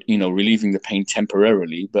 and you're relieving the pain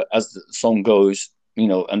temporarily. But as the song goes,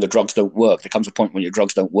 and the drugs don't work, there comes a point when your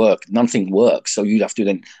drugs don't work, nothing works. So you have to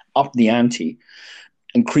then up the ante,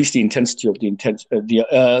 increase the intensity of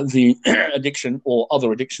the addiction, or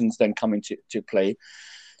other addictions then come into play,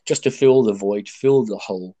 just to fill the void, fill the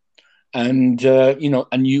hole. And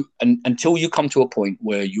until you come to a point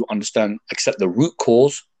where you accept the root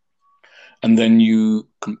cause, and then you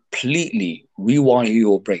completely rewire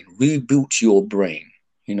your brain, reboot your brain.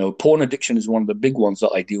 Porn addiction is one of the big ones that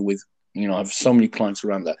I deal with. I have so many clients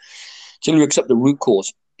around that. Until you accept the root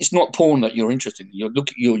cause, it's not porn that you're interested in.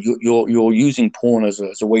 You're using porn as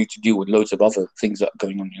a way to deal with loads of other things that are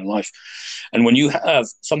going on in your life. And when you have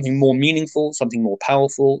something more meaningful, something more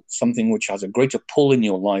powerful, something which has a greater pull in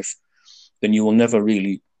your life, then you will never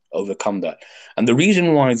really overcome that. And the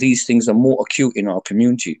reason why these things are more acute in our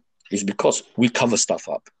community is because we cover stuff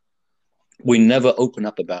up. We never open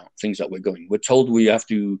up about things that we're going. We're told we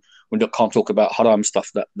can't talk about haram stuff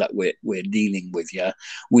that we're dealing with. Yeah,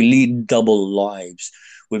 we lead double lives.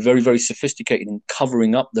 We're very, very sophisticated in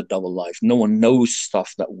covering up the double life. No one knows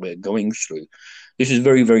stuff that we're going through. This is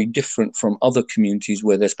very, very different from other communities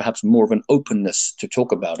where there's perhaps more of an openness to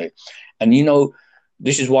talk about it. And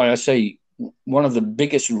this is why I say one of the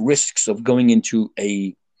biggest risks of going into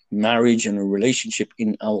a marriage and a relationship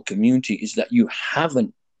in our community is that you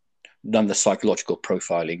haven't done the psychological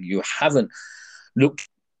profiling. You haven't looked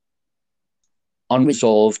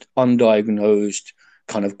unresolved, undiagnosed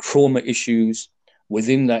kind of trauma issues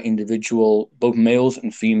within that individual, both males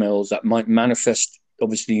and females, that might manifest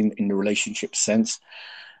obviously in the relationship sense.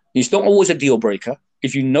 It's not always a deal breaker.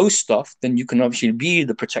 If you know stuff, then you can obviously be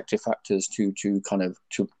the protective factors to kind of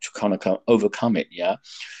overcome it. Yeah.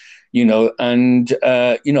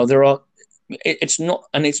 There are, it's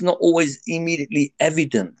not always immediately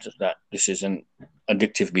evident that this is an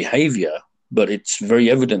addictive behavior, but it's very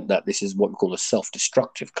evident that this is what we call a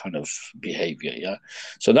self-destructive kind of behavior. Yeah.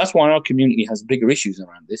 So that's why our community has bigger issues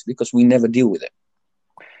around this, because we never deal with it.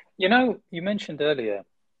 You know, you mentioned earlier,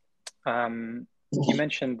 you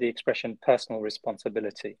mentioned the expression personal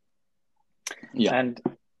responsibility. Yeah. And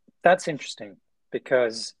that's interesting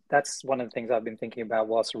because that's one of the things I've been thinking about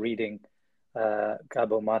whilst reading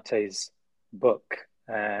Gabor Mate's book.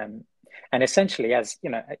 And essentially, as you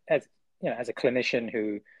know, as a clinician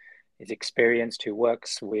who is experienced, who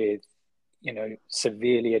works with,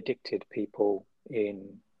 severely addicted people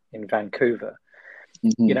in Vancouver,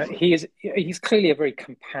 Mm-hmm. he's clearly a very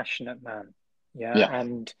compassionate man. Yeah. Yeah.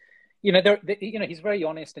 And he's very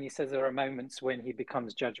honest, and he says there are moments when he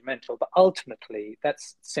becomes judgmental, but ultimately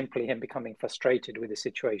that's simply him becoming frustrated with the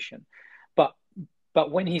situation. But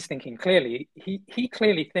when he's thinking clearly, he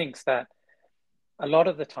clearly thinks that a lot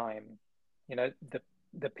of the time,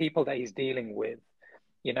 the people that he's dealing with,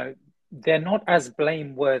 they're not as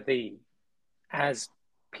blameworthy as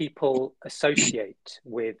people associate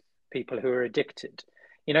with people who are addicted.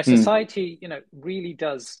 Society, really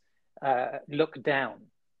does look down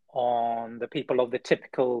on the people of the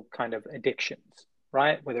typical kind of addictions,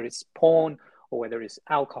 right? Whether it's porn or whether it's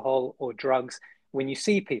alcohol or drugs. When you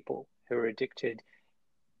see people who are addicted,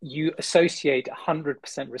 you associate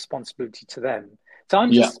 100% responsibility to them. So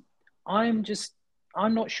I'm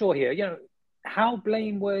not sure here, how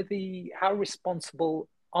blameworthy, how responsible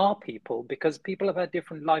are people? Because people have had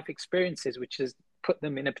different life experiences, which has put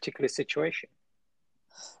them in a particular situation.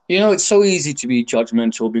 It's so easy to be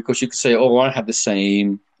judgmental because you could say, oh, I had the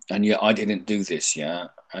same, and yet I didn't do this. Yeah.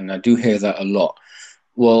 And I do hear that a lot.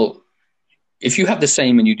 Well, if you have the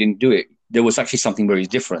same and you didn't do it, there was actually something very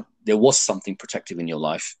different. There was something protective in your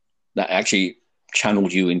life that actually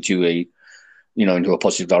channeled you into a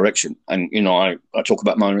positive direction. And, I talk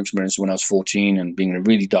about my own experience when I was 14 and being in a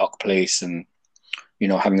really dark place and,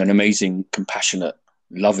 having an amazing, compassionate,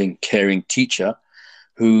 loving, caring teacher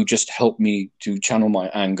who just helped me to channel my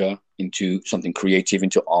anger into something creative,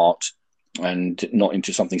 into art, and not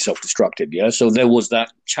into something self-destructive. Yeah. So there was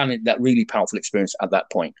that challenge, that really powerful experience at that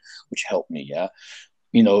point, which helped me. Yeah.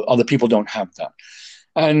 Other people don't have that.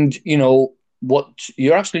 And, what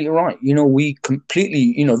you're absolutely right. We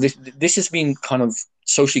completely, this has been kind of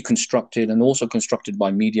socially constructed and also constructed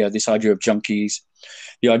by media, this idea of junkies,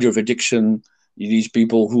 the idea of addiction, these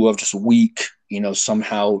people who are just weak,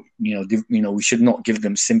 somehow, we should not give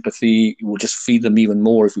them sympathy. We'll just feed them even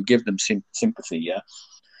more if we give them sympathy. Yeah.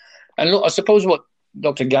 And look, I suppose what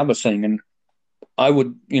Dr. Gabor is saying, and I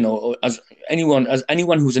would, as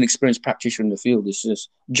anyone who's an experienced practitioner in the field, is just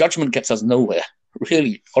judgment gets us nowhere.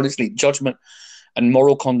 Really, honestly, judgment and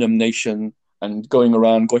moral condemnation and going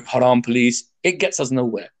haram police, it gets us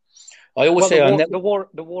nowhere. I always say the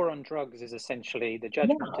war on drugs is essentially the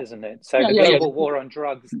judgment, isn't it? So the global war on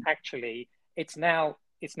drugs, actually, it's now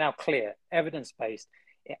clear, evidence-based,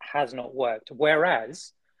 it has not worked.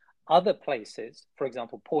 Whereas other places, for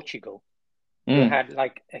example, Portugal, who had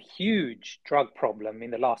like a huge drug problem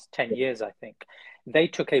in the last 10 years, I think, they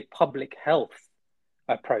took a public health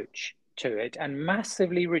approach to it and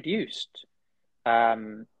massively reduced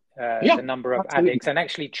the number of addicts and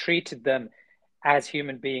actually treated them as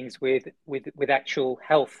human beings with actual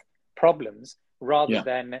health problems rather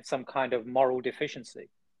than some kind of moral deficiency.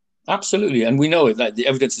 Absolutely. And we know that the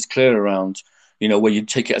evidence is clear around, where you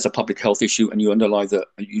take it as a public health issue and you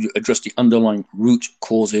address the underlying root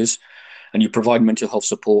causes and you provide mental health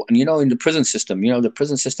support. And, in the prison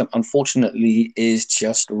system, unfortunately is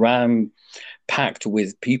just packed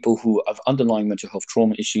with people who have underlying mental health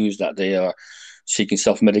trauma issues that they are seeking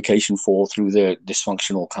self-medication for through their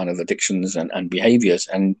dysfunctional kind of addictions and behaviors.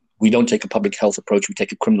 And we don't take a public health approach. We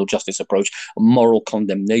take a criminal justice approach, a moral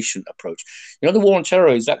condemnation approach. The war on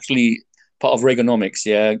terror is actually part of Reaganomics.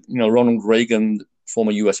 Yeah. Ronald Reagan,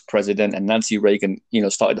 former US president, and Nancy Reagan,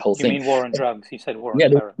 started the whole thing. You mean war on drugs? You said war on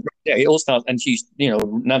terror. Yeah, it all started, and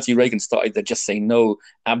Nancy Reagan started the Just Say No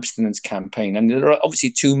abstinence campaign. And there are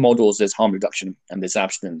obviously two models: there's harm reduction and there's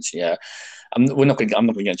abstinence. Yeah, I'm not going to get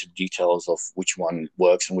into the details of which one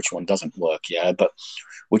works and which one doesn't work. Yeah, but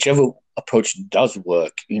whichever approach does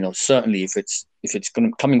work, certainly if it's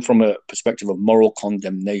coming from a perspective of moral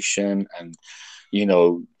condemnation and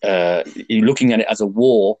you're looking at it as a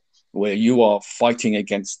war where you are fighting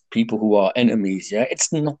against people who are enemies, yeah,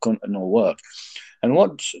 it's not going to work. And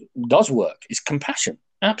what does work is compassion.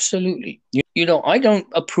 Absolutely. I don't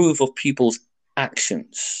approve of people's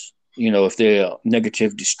actions, if they're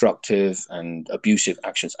negative, destructive, and abusive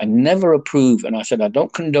actions. I never approve. And I said, I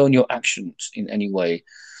don't condone your actions in any way,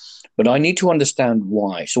 but I need to understand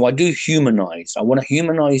why. So I do humanize. I want to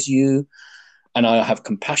humanize you. And I have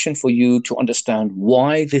compassion for you to understand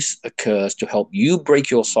why this occurs, to help you break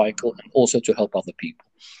your cycle and also to help other people.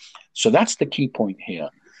 So that's the key point here.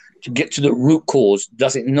 To get to the root cause,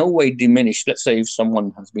 does it in no way diminish? Let's say if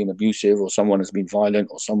someone has been abusive or someone has been violent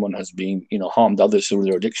or someone has been, harmed others through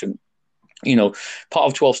their addiction. Part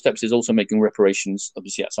of 12 steps is also making reparations.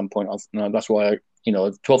 Obviously, at some point, that's why,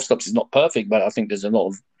 12 steps is not perfect, but I think there's a lot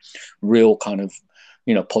of real kind of,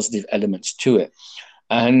 positive elements to it.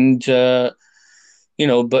 And, but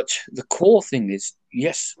the core thing is,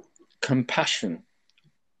 yes, compassion.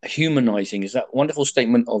 Humanizing is that wonderful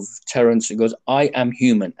statement of Terence who goes, I am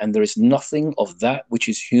human, and there is nothing of that which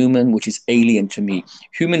is human which is alien to me.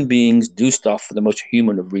 Human beings do stuff for the most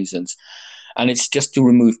human of reasons, and it's just to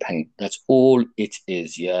remove pain. That's all it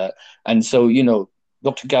is. Yeah. And so,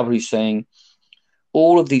 Dr. Gabor is saying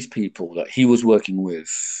all of these people that he was working with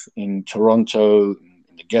in Toronto,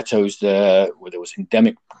 in the ghettos there, where there was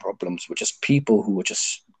endemic problems, were just people who were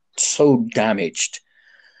just so damaged.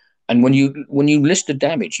 And when you list the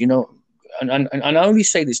damage, and I only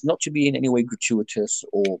say this not to be in any way gratuitous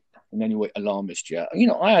or in any way alarmist. Yeah,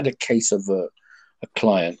 I had a case of a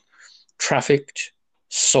client trafficked,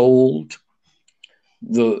 sold,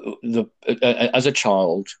 as a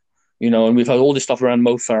child, and we've had all this stuff around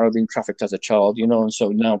Mo Farah being trafficked as a child, and so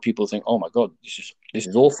now people think, oh my God, this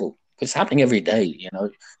is awful. It's happening every day,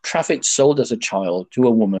 trafficked, sold as a child to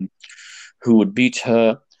a woman who would beat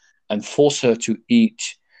her and force her to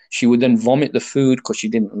eat. She would then vomit the food because she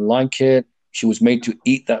didn't like it. She was made to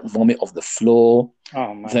eat that vomit off the floor.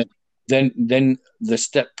 Oh, man. Then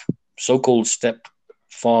the so-called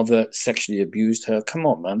stepfather sexually abused her. Come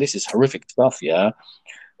on, man, this is horrific stuff. Yeah.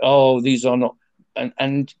 Oh, these are not,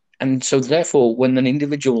 and so therefore, when an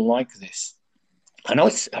individual like this, I know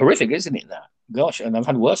it's horrific, isn't it? That, gosh, and I've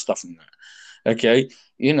had worse stuff than that. Okay,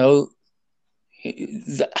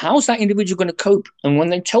 how's that individual going to cope? And when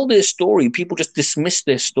they tell their story, people just dismiss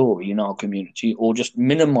their story in our community or just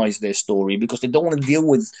minimize their story because they don't want to deal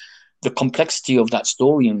with the complexity of that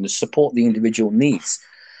story and the support the individual needs.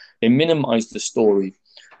 They minimize the story.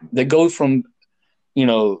 They go from,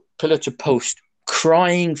 pillar to post,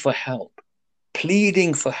 crying for help,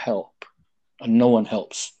 pleading for help, and no one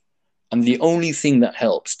helps. And the only thing that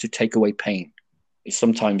helps to take away pain is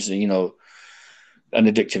sometimes, an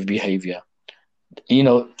addictive behavior.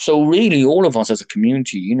 So really all of us as a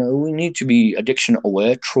community, we need to be addiction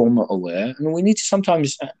aware, trauma aware, and we need to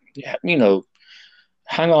sometimes,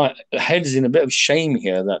 hang our heads in a bit of shame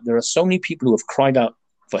here that there are so many people who have cried out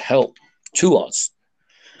for help to us,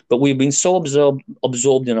 but we've been so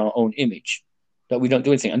absorbed in our own image that we don't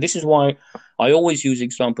do anything. And this is why I always use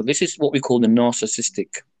example. This is what we call the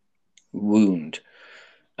narcissistic wound.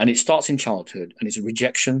 And it starts in childhood, and it's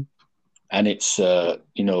rejection, and it's,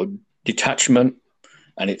 detachment,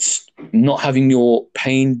 and it's not having your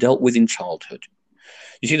pain dealt with in childhood.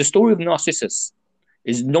 You see, the story of Narcissus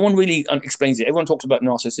is no one really explains it. Everyone talks about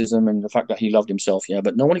narcissism and the fact that he loved himself, yeah,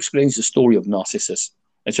 but no one explains the story of Narcissus.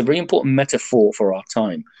 It's a very important metaphor for our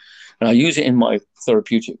time, and I use it in my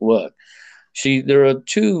therapeutic work. See, there are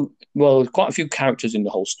quite a few characters in the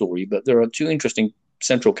whole story, but there are two interesting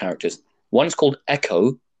central characters. One's called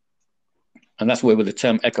Echo, and that's where the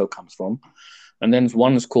term echo comes from. And then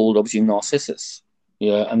one's called, obviously, Narcissus.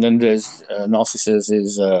 Yeah, and then there's Narcissus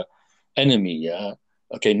is enemy, yeah?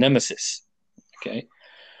 Okay, nemesis, okay?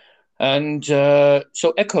 And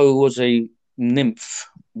so Echo was a nymph,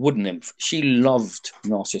 wood nymph. She loved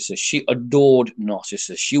Narcissus. She adored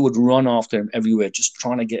Narcissus. She would run after him everywhere, just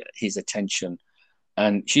trying to get his attention.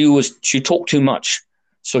 And she talked too much.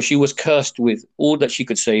 So she was cursed with all that she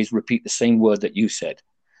could say is repeat the same word that you said.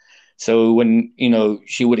 So when,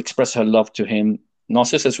 she would express her love to him,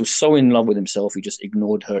 Narcissus was so in love with himself, he just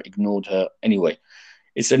ignored her. Anyway,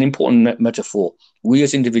 it's an important metaphor. We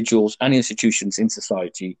as individuals and institutions in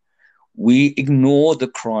society, we ignore the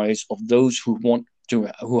cries of those who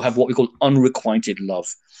have what we call unrequited love.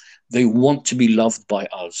 They want to be loved by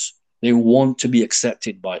us. They want to be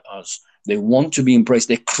accepted by us. They want to be embraced.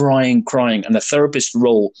 They're crying. And the therapist's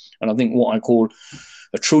role, and I think what I call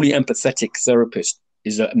a truly empathetic therapist,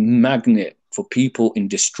 is a magnet for people in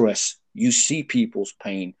distress. You see people's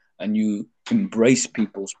pain and you embrace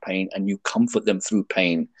people's pain and you comfort them through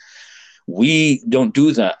pain. We don't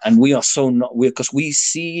do that. And we are so not, because we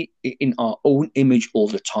see it in our own image all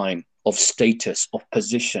the time of status, of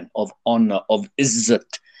position, of honor, of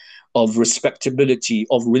izzat, of respectability,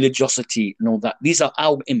 of religiosity, and all that. These are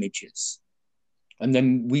our images. And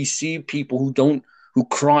then we see people who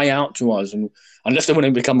cry out to us, and unless they want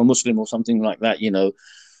to become a Muslim or something like that,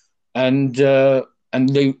 and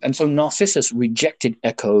and so Narcissus rejected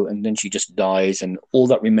Echo, and then she just dies, and all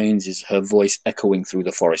that remains is her voice echoing through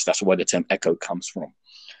the forest. That's where the term echo comes from.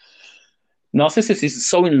 Narcissus is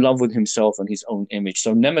so in love with himself and his own image.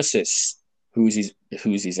 So Nemesis, who's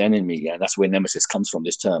his enemy, yeah, that's where Nemesis comes from,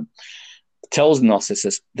 this term, tells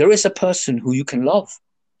Narcissus, there is a person who you can love.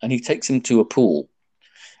 And he takes him to a pool.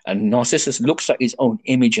 And Narcissus looks at his own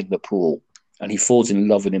image in the pool, and he falls in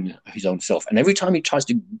love with his own self. And every time he tries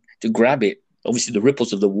to grab it, obviously the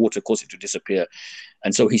ripples of the water cause it to disappear.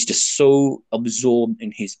 And so he's just so absorbed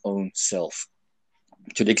in his own self,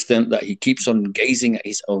 to the extent that he keeps on gazing at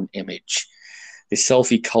his own image. This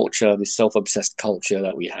selfie culture, this self-obsessed culture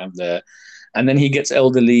that we have there. And then he gets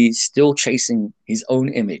elderly, still chasing his own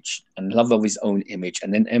image and love of his own image.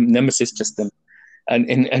 And then Nemesis just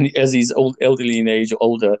and as he's elderly in age or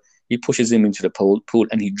older, he pushes him into the pool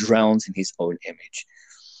and he drowns in his own image.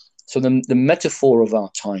 So the metaphor of our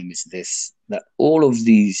time is this, that all of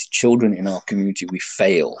these children in our community, we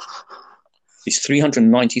fail. There's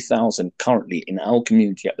 390,000 currently in our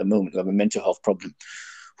community at the moment who have a mental health problem,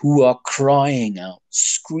 who are crying out,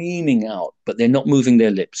 screaming out, but they're not moving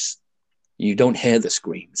their lips. You don't hear the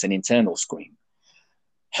scream. It's an internal scream.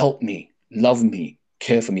 Help me, love me,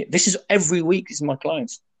 care for me. This is every week. These are my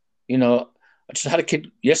clients. You know, I just had a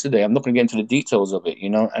kid yesterday. I'm not going to get into the details of it, you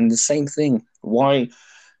know, and the same thing. Why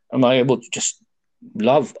am I able to just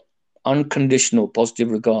love, unconditional, positive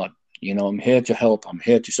regard? You know, I'm here to help. I'm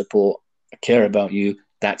here to support. I care about you.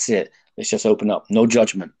 That's it. Let's just open up. No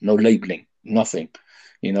judgment, no labeling, nothing,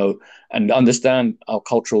 you know, and understand our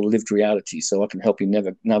cultural lived reality so I can help you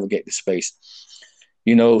navigate the space.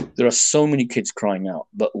 You know, there are so many kids crying out,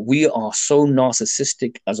 but we are so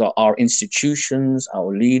narcissistic as our institutions,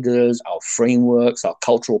 our leaders, our frameworks, our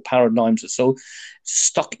cultural paradigms are so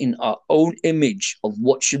stuck in our own image of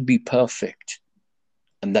what should be perfect,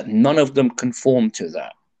 and that none of them conform to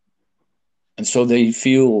that. And so they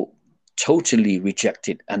feel totally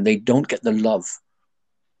rejected, and they don't get the love,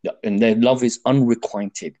 and their love is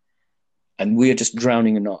unrequited, and we are just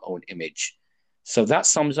drowning in our own image. So that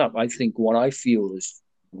sums up, I think, what I feel is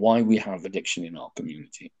why we have addiction in our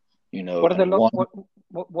community. You know, what are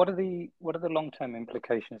the long-term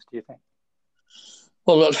implications, do you think?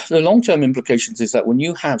 Well, the long-term implications is that when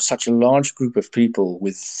you have such a large group of people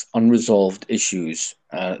with unresolved issues,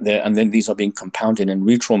 and then these are being compounded and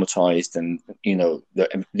re-traumatized, and you know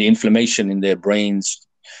the inflammation in their brains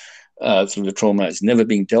through the trauma is never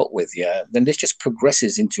being dealt with, then this just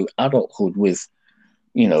progresses into adulthood with,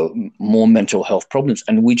 you know, more mental health problems,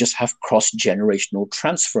 and we just have cross-generational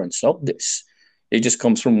transference of this. It just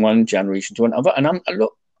comes from one generation to another, and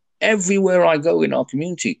look, everywhere I go in our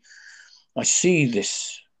community, I see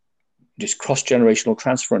this cross-generational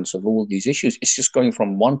transference of all these issues. It's just going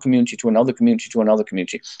from one community to another community to another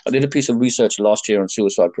community. I did a piece of research last year on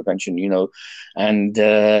suicide prevention, you know, and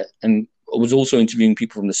I was also interviewing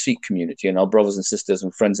people from the Sikh community and our brothers and sisters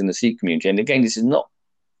and friends in the Sikh community. And again, this is not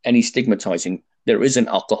any stigmatizing. There is an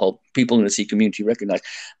alcohol. People in the Sikh community recognize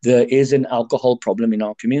there is an alcohol problem in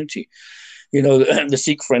our community. You know, the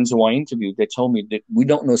Sikh friends who I interviewed, they told me that we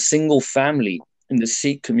don't know a single family in the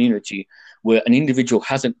Sikh community where an individual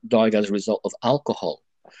hasn't died as a result of alcohol.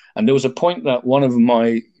 And there was a point that one of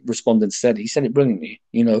my respondents said, he said it brilliantly,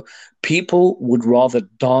 you know, people would rather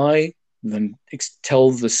die than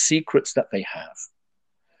tell the secrets that they have.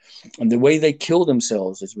 And the way they kill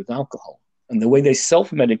themselves is with alcohol. And the way they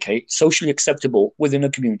self-medicate, socially acceptable within a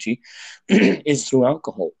community, is through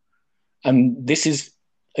alcohol. And this is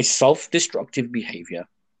a self-destructive behavior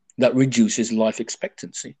that reduces life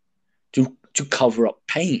expectancy to cover up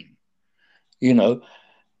pain, you know.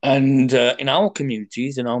 And in our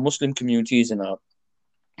communities, in our Muslim communities, in our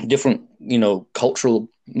different, you know, cultural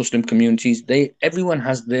Muslim communities, everyone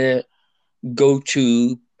has their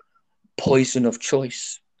go-to poison of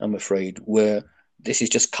choice, I'm afraid, where this is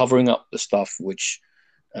just covering up the stuff which,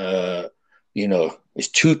 you know, is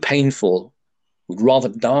too painful, would rather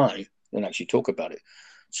die than actually talk about it.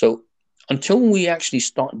 So until we actually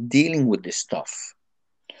start dealing with this stuff,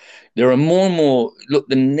 there are more and more, look,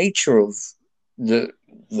 the nature of the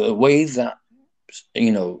way that,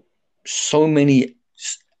 you know, so many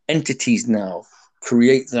entities now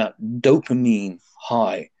create that dopamine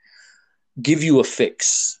high, give you a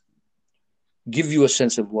fix, give you a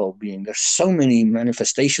sense of well-being. There's so many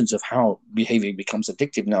manifestations of how behavior becomes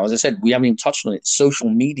addictive now. As I said, we haven't even touched on it. Social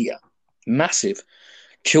media, massive.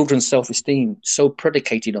 Children's self-esteem, so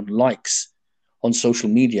predicated on likes on social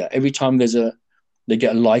media. Every time they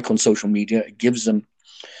get a like on social media, it gives them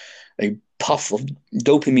a puff of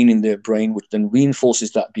dopamine in their brain, which then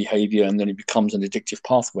reinforces that behavior, and then it becomes an addictive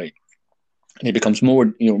pathway. and it becomes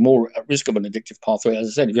more at risk of an addictive pathway. As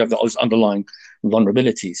I said, if you have those underlying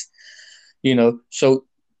vulnerabilities, so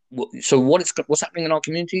what's happening in our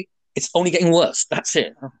community? It's only getting worse. That's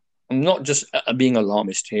it. I'm not just being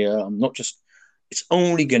alarmist here. It's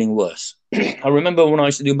only getting worse. I remember when I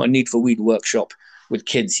used to do my Need for Weed workshop with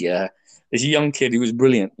kids. Yeah, this young kid who was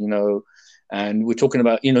brilliant, and we're talking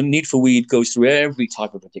about, Need for Weed goes through every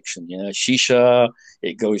type of addiction. Shisha,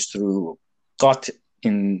 it goes through cut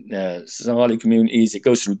in Somali communities, it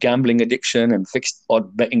goes through gambling addiction and fixed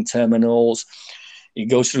odd betting terminals. It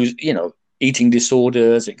goes through, eating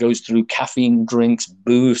disorders. It goes through caffeine drinks,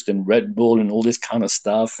 Boost and Red Bull and all this kind of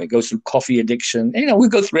stuff. It goes through coffee addiction. We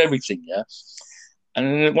go through everything, yeah.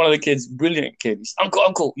 And one of the kids, brilliant kid, he's,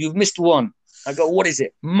 Uncle, you've missed one. I go, what is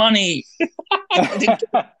it? Money.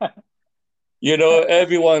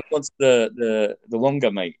 Everyone wants the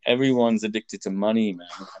wonga, mate. Everyone's addicted to money, man.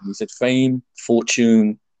 And he said fame,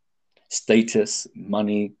 fortune, status,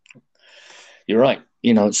 money. You're right.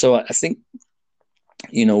 So I think,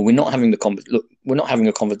 we're not having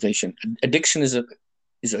a conversation. Addiction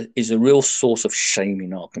is a real source of shame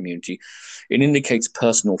in our community. It indicates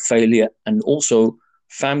personal failure and also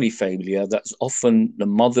family failure. That's often the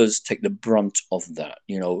mothers take the brunt of that.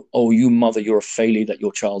 Oh, you mother, you're a failure that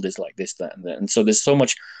your child is like this, that, and that. And so there's so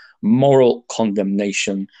much moral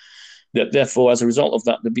condemnation that therefore, as a result of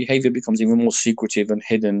that, the behavior becomes even more secretive and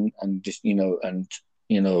hidden, and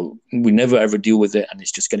we never ever deal with it, and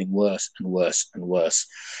it's just getting worse and worse and worse.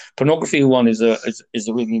 Pornography one is a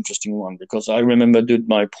really interesting one, because I remember doing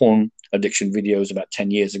my porn addiction videos about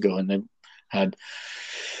 10 years ago, and they had,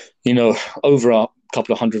 over a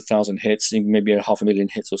couple of 100,000 hits, maybe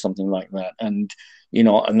 500,000 hits or something like that. And,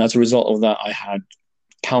 and as a result of that, I had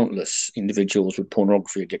countless individuals with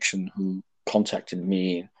pornography addiction who contacted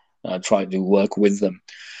me, tried to work with them.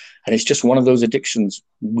 And it's just one of those addictions.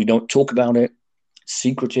 We don't talk about it.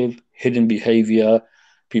 Secretive, hidden behavior.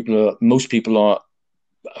 Most people are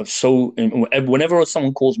so. Whenever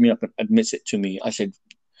someone calls me up and admits it to me, I said,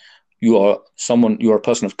 "You are a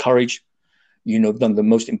person of courage. Done the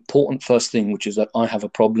most important first thing, which is that I have a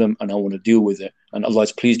problem and I want to deal with it, and Allah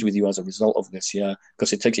is pleased with you as a result of this." Yeah,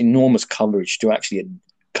 because it takes enormous courage to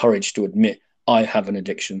admit I have an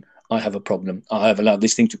addiction, I have a problem, I have allowed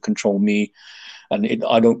this thing to control me, and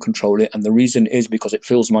I don't control it. And the reason is because it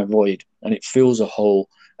fills my void, and it fills a hole,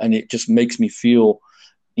 and it just makes me feel,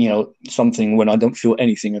 something when I don't feel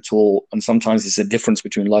anything at all. And sometimes it's a difference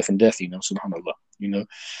between life and death, subhanAllah,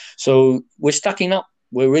 So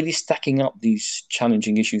we're really stacking up these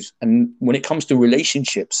challenging issues. And when it comes to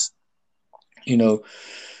relationships,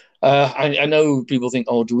 I know people think,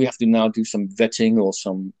 oh, do we have to now do some vetting or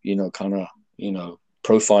some,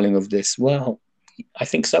 profiling of this? Well, I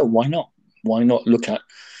think so. Why not? Why not look at,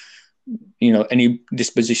 any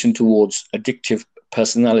disposition towards addictive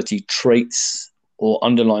personality traits or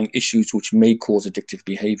underlying issues which may cause addictive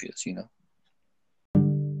behaviors,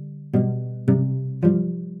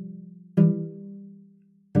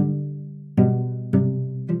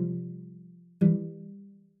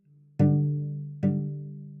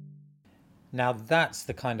 Now that's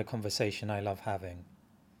the kind of conversation I love having.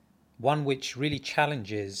 One which really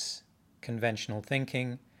challenges conventional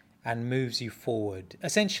thinking and moves you forward.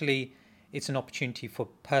 Essentially, it's an opportunity for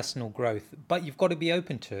personal growth, but you've got to be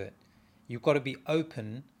open to it. You've got to be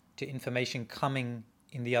open to information coming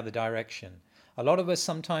in the other direction. A lot of us,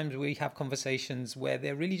 sometimes we have conversations where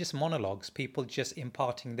they're really just monologues, people just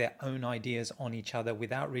imparting their own ideas on each other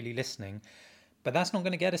without really listening. But that's not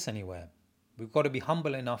going to get us anywhere. We've got to be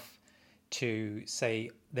humble enough to say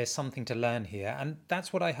there's something to learn here. And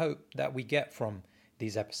that's what I hope that we get from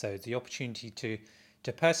these episodes, the opportunity to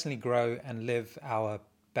personally grow and live our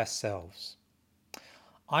best selves.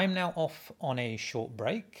 I'm now off on a short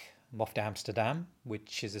break. I'm off to Amsterdam,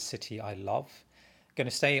 which is a city I love. Going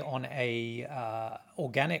to stay on a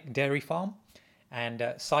organic dairy farm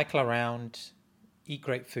and cycle around, eat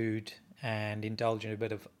great food, and indulge in a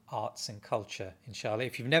bit of arts and culture, inshallah.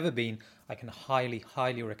 If you've never been, I can highly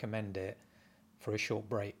recommend it for a short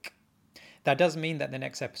break. That does mean that the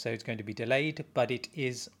next episode is going to be delayed, but it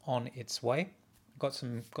is on its way. Got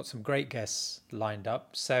some great guests lined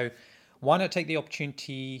up. So why not take the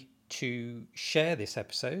opportunity to share this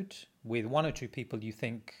episode with one or two people you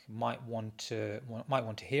think might want to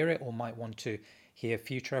hear it, or might want to hear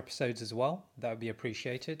future episodes as well. That would be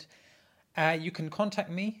appreciated. You can contact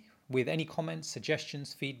me with any comments,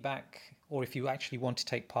 suggestions, feedback, or if you actually want to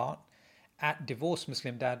take part, at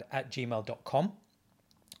divorcemuslimdad@gmail.com,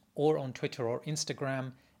 or on Twitter or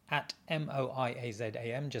Instagram at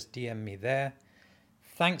MOIAZAM. Just DM me there.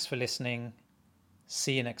 Thanks for listening.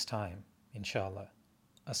 See you next time, inshallah.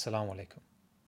 Assalamu alaikum.